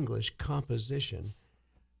about English composition,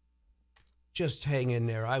 just hang in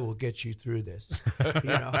there. I will get you through this.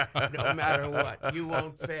 No matter what, you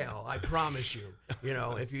won't fail. I promise you.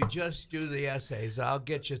 If you just do the essays, I'll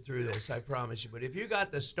get you through this. I promise you. But if you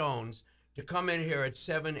got the stones to come in here at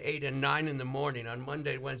 7, 8, and 9 in the morning on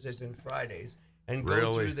Monday, Wednesdays, and Fridays and go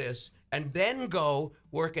Really? through this and then go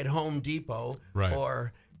work at Home Depot Right.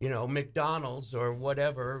 or, McDonald's or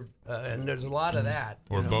whatever, and there's a lot of that.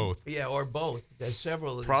 Or both. Yeah, or both. There's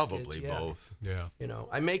several of these Probably kids, yeah. both. Yeah.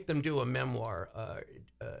 I make them do a memoir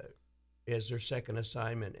as their second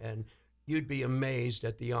assignment, and you'd be amazed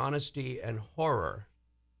at the honesty and horror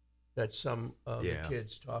that some of Yeah. the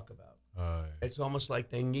kids talk about. It's almost like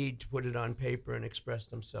they need to put it on paper and express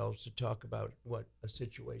themselves to talk about what a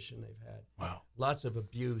situation they've had. Wow. Lots of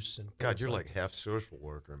abuse and God, things you're like that. half social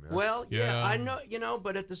worker, man. Well, yeah, Yeah. I know,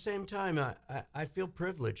 but at the same time, I feel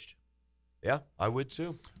privileged. Yeah, I would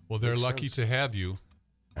too. Well, they're Makes lucky sense. to have you.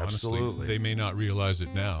 Honestly, Absolutely. they may not realize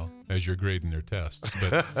it now as you're grading their tests,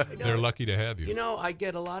 but they're lucky to have you. I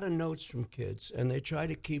get a lot of notes from kids, and they try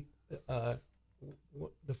to keep at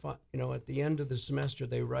the end of the semester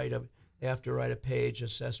they have to write a page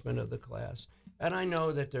assessment of the class. And I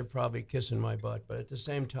know that they're probably kissing my butt, but at the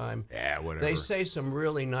same time, Yeah, whatever. they say some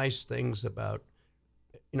really nice things about,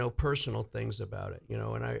 personal things about it,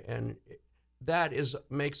 and that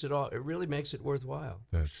makes it all. It really makes it worthwhile.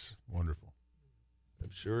 That's wonderful. I'm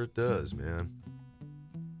sure it does, man.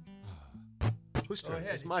 Whose Go turn?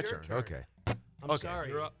 ahead, It's my it's your turn. turn. Okay. I'm Okay, sorry.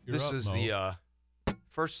 You're This up, is Mo. the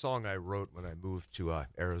first song I wrote when I moved to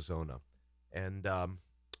Arizona. And I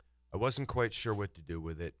wasn't quite sure what to do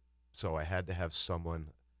with it, so I had to have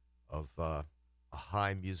someone of a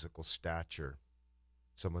high musical stature,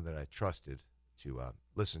 someone that I trusted to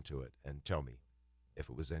listen to it and tell me if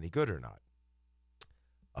it was any good or not.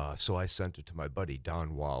 So I sent it to my buddy,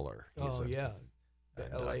 Don Waller. Oh, yeah. The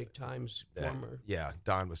and, L.A. Times former. Yeah,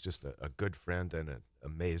 Don was just a good friend and an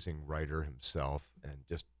amazing writer himself, and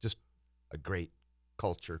just a great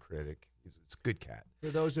culture critic. He's a good cat. For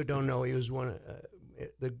those who don't know, he was one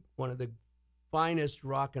of the finest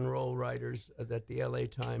rock and roll writers that the L.A.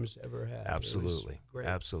 Times ever had. Absolutely, It was great.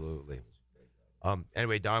 absolutely.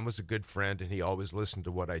 Anyway, Don was a good friend, and he always listened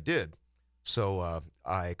to what I did. So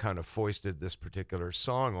I kind of foisted this particular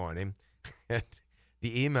song on him, and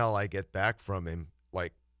the email I get back from him,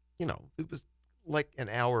 it was like an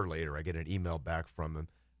hour later, I get an email back from him,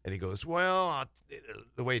 and he goes, well,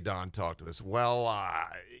 the way Don talked to us, well, I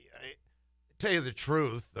tell you the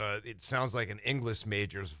truth, it sounds like an English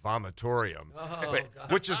major's vomitorium,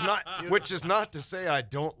 God. which is not to say I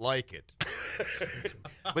don't like it,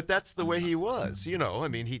 but that's the way he was. He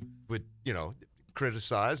would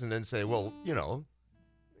criticize and then say, well,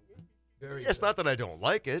 Very it's good. not that I don't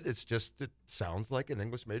like it. It's just it sounds like an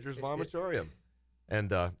English major's vomitorium.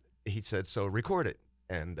 And he said, so record it.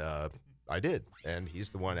 And I did. And he's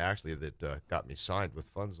the one actually that got me signed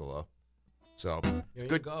with Funzalo. So it's you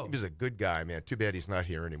good. go. He was a good guy, man. Too bad he's not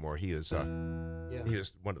here anymore. He was he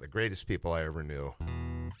was one of the greatest people I ever knew.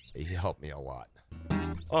 He helped me a lot.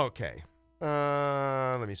 Okay.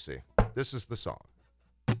 Let me see. This is the song.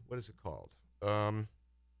 What is it called?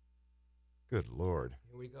 Good Lord.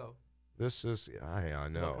 Here we go. This is, I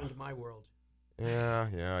know. Welcome to my world. Yeah.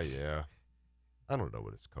 I don't know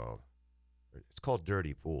what it's called. It's called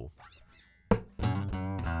Dirty Pool.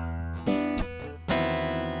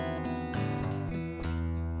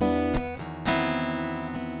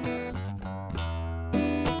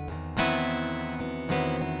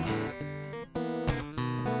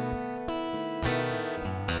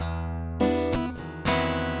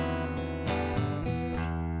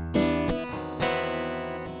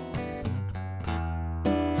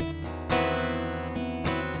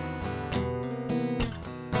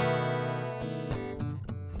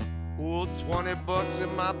 $20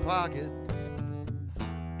 in my pocket,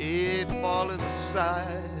 $8 in the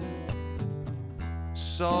side.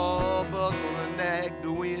 Saw a buckle and nagged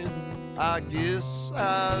the wind. I guess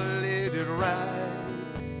I let it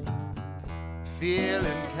ride.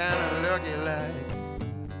 Feeling kinda lucky like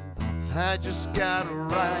I just got a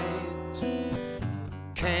right.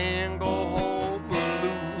 Can't go home or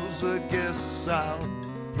lose, I guess I'll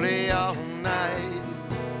play all night.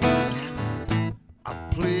 I'm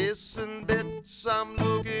placing bets, I'm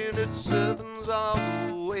looking at sevens all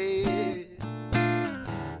the way.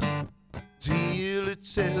 Dealer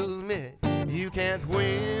tells me you can't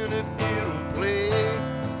win if you don't play.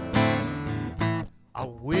 I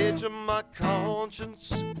wager my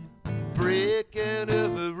conscience, breaking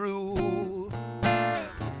every rule.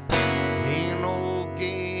 Ain't no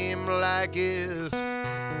game like this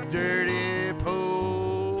dirty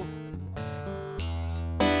pool.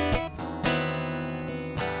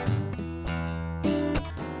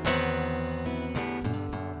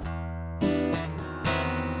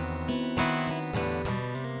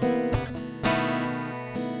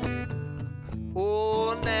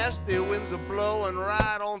 Oh, nasty winds are blowing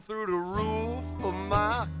right on through the roof of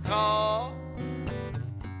my car.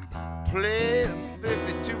 Playing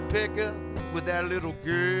 52 pickup with that little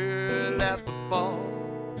girl at the bar.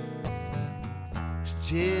 She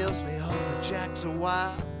tells me all the jacks are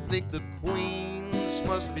wild, think the queens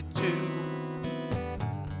must be too.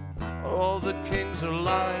 All the kings are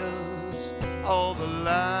liars, all the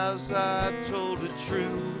lies I told are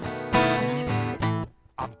true.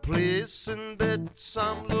 I'm placing bets,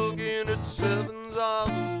 I'm looking at sevens all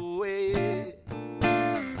the way.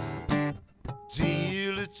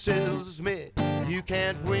 Dealer tells me you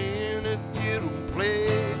can't win if you don't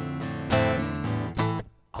play.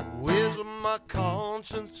 I'm whizzing my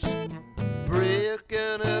conscience,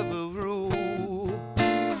 breaking every rule.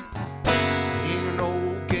 Ain't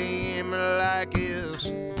no game like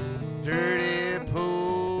this dirty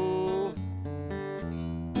pool.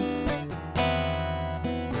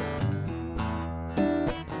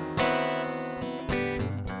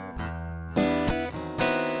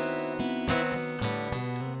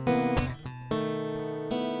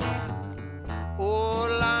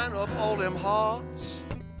 hearts,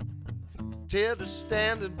 10 are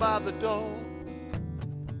standing by the door.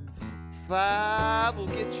 5 will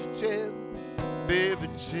get you 10, baby,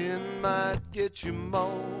 10 might get you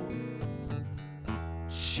more.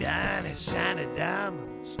 Shiny, shiny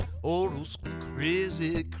diamonds, all those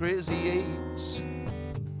crazy, crazy 8s.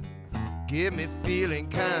 Get me feeling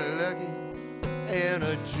kind of lucky, and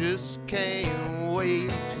I just can't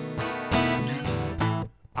wait.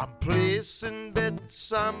 I'm placing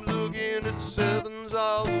bets, I'm looking at 7s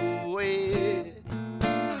all the way.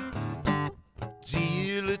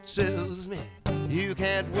 Dealer tells me you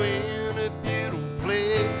can't win if you don't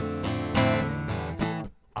play.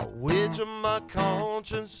 I wager my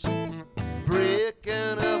conscience,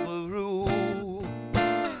 breaking every rule.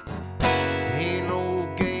 Ain't no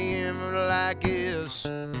game like this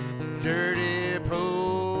dirty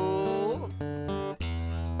pool.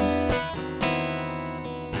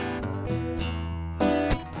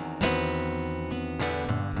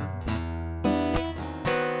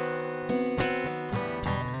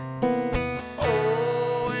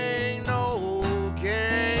 Oh, ain't no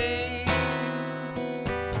game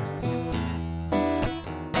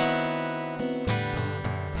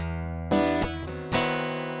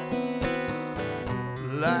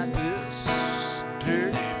like this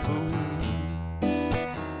dirty pool.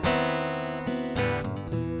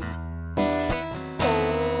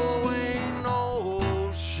 Oh, ain't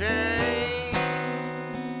no shame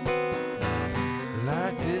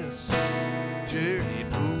like this dirty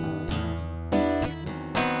pool.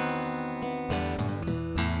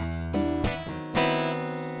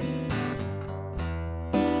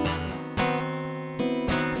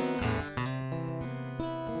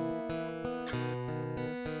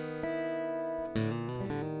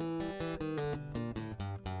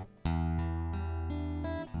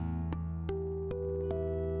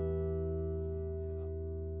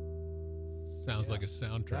 Sounds like a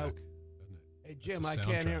soundtrack, doesn't it? Hey, Jim, It's a I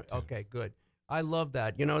can't hear. soundtrack, too. Okay, good. I love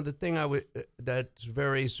that. You know, the thing that's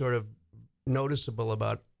very sort of noticeable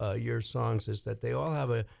about your songs is that they all have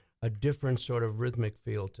a different sort of rhythmic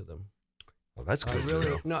feel to them. Well, that's I good to really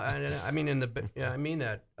know. no. I mean, I mean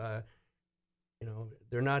that. You know,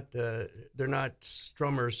 they're not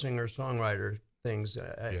strummer, singer, songwriter things,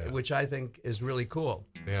 Yeah. which I think is really cool.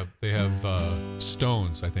 They have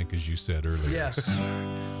stones, I think, as you said earlier. Yes.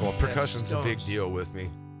 Well, percussion's a big Stones. deal with me.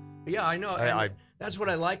 Yeah, I know. I and that's what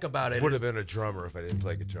I like about it. Would is have been a drummer if I didn't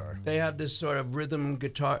play guitar. They have this sort of rhythm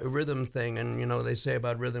thing, and you know they say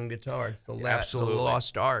about rhythm guitar, it's the Absolutely.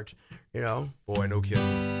 lost art. You know. Boy, no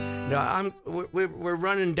kidding. Now we're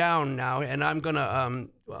running down now, and I'm gonna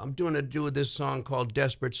I'm doing a do this song called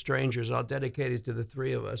 "Desperate Strangers." I'll dedicate it to the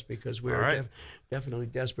three of us because we're All right. definitely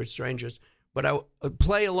desperate strangers. But I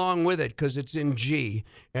play along with it because it's in G,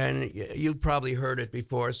 and you've probably heard it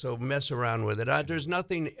before. So mess around with it. There's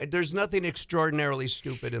nothing extraordinarily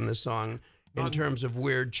stupid in the song in terms of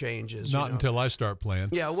weird changes. Not you know? until I start playing.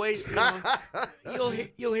 Yeah, wait. You know,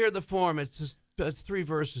 you'll hear the form. It's just 3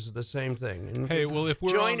 verses of the same thing. And Hey, well, if we're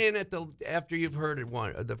join on, in at after you've heard it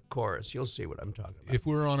the chorus, you'll see what I'm talking about. if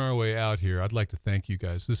we're on our way out here, I'd like to thank you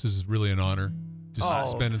guys. This is really an honor.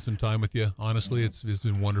 Just spending some time with you. Honestly, it's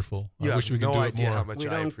been wonderful. You I wish have we could no do it idea more. how much We I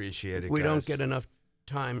don't- appreciate it, We guys. don't get enough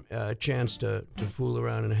chance to fool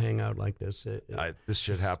around and hang out like this. This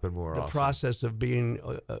should happen more The often. process of being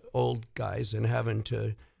old guys and having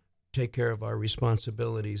to take care of our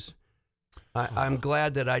responsibilities. I'm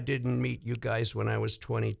glad that I didn't meet you guys when I was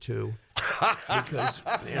 22, because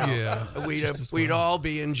you know, Yeah, it's just as we'd well. all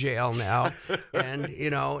be in jail now, and you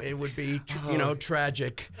know it would be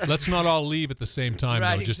tragic. Let's not all leave at the same time,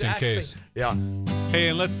 Right, though, just exactly. in case. Yeah. Hey,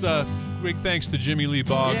 and let's big thanks to Jimmy Lee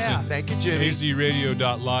Boggs Yeah. and Thank you, Jimmy.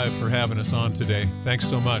 azradio.live for having us on today. Thanks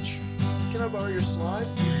so much. Can I borrow your slide?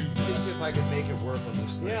 Let me see if I can make it work on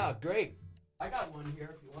this thing. Yeah, great. I got one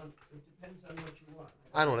here if you want. It depends on what you want.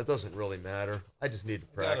 I don't know. It doesn't really matter. I just need to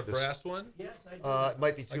practice. one? Yes, I do. It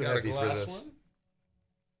might be too heavy for this.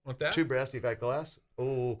 Want that? Too brass. You got glass?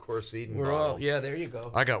 Oh, of course, Eden We're bottle. all there. You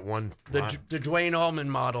go. I got one. The Dwayne Allman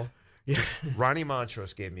model. Yeah. Ronnie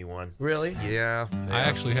Montrose gave me one. Really? Yeah. I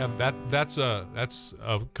actually have that. That's a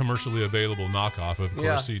commercially available knockoff of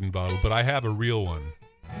course Yeah. Eden bottle, but I have a real one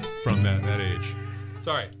from that age.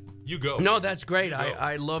 Sorry, you go. No, that's great.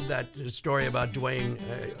 I love that story about Dwayne.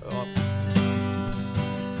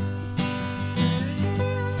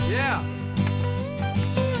 Yeah.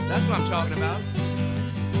 That's what I'm talking about.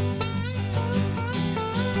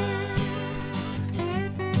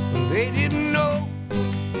 They didn't know.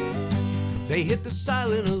 They hit the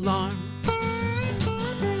silent alarm.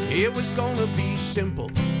 It was gonna be simple.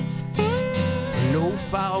 No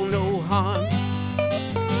foul, no harm.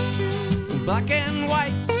 Black and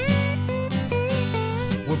whites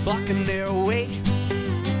were blocking their way.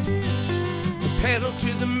 The pedal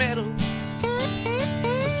to the metal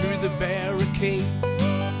through the barricade.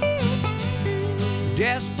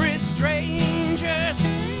 Desperate strangers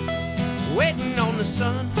waiting on the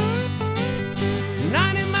sun.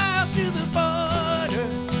 90 miles to the border,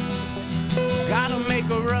 gotta make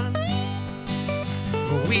a run.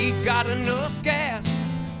 We got enough gas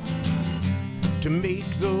to make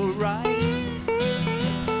the ride.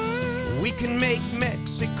 We can make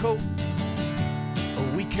Mexico, or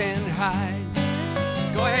we can hide.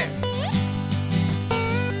 Go ahead.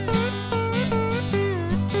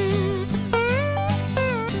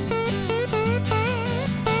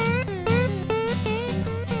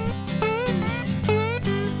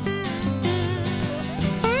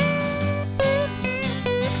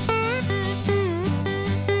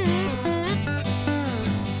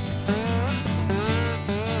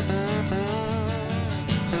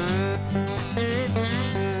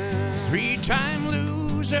 3-time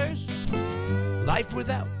losers, life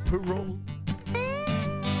without parole.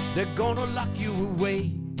 They're gonna lock you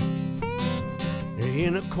away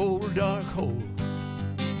in a cold, dark hole.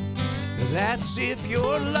 That's if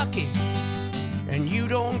you're lucky and you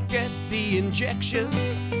don't get the injection.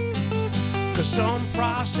 'Cause some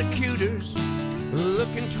prosecutors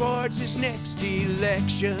looking towards his next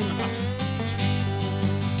election.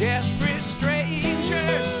 Desperate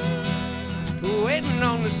strangers waiting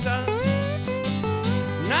on the sun.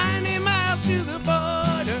 90 miles to the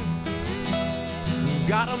border,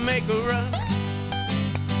 gotta make a run.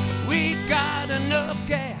 We got enough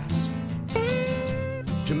gas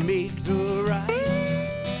to make the ride,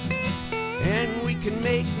 and we can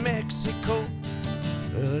make Mexico,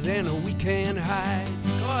 then we can hide.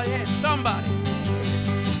 Go ahead, somebody.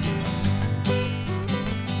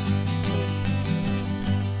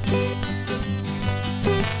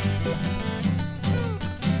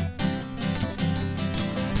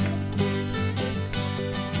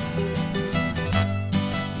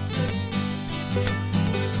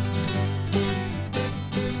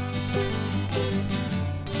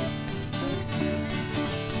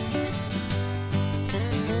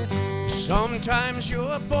 Sometimes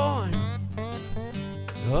you're born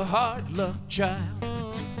a hard luck child,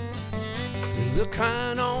 the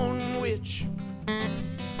kind on which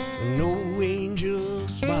no angel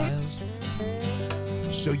smiles.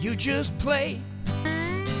 So you just play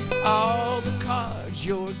all the cards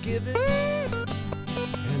you're given,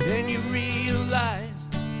 and then you realize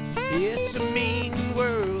it's a mean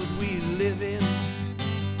world we live in.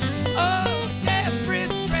 Oh,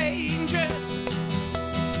 desperate strangers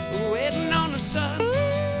waiting on the sun.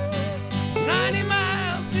 90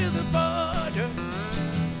 miles to the border,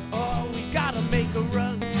 oh, we gotta make a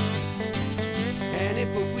run. And if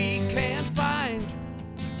we can't find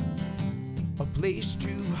a place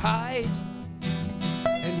to hide,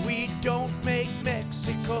 and we don't make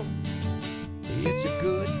Mexico, it's a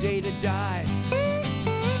good day to die.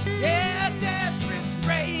 Yeah, desperate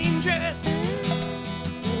strangers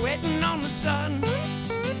waiting on the sun.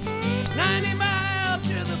 90 miles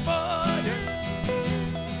to the border,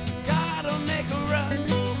 gotta make a run.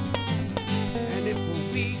 And if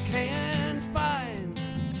we can't find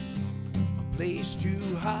a place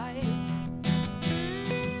to hide,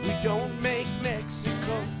 we don't make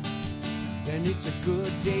Mexico, then it's a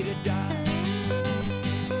good day to die.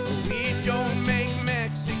 We don't make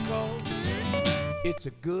Mexico, it's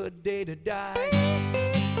a good day to die.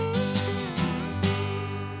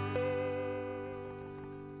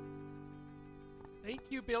 Thank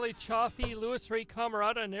you, Billy Cioffi, Louis Ray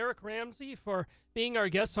Cammarata, and Eric Ramsey for being our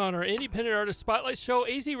guests on our Independent Artist Spotlight Show.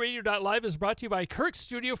 azradio.live is brought to you by Kirk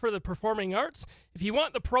Studio for the Performing Arts. If you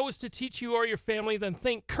want the pros to teach you or your family, then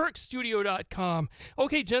think kirkstudio.com.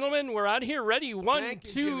 Okay, gentlemen, we're out here. Ready? 1,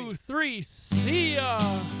 2, 3. See ya.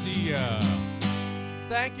 See ya.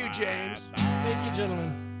 Thank you, James. Thank you,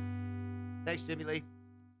 gentlemen. Thanks, Jimmy Lee.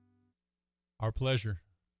 Our pleasure.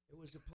 It was a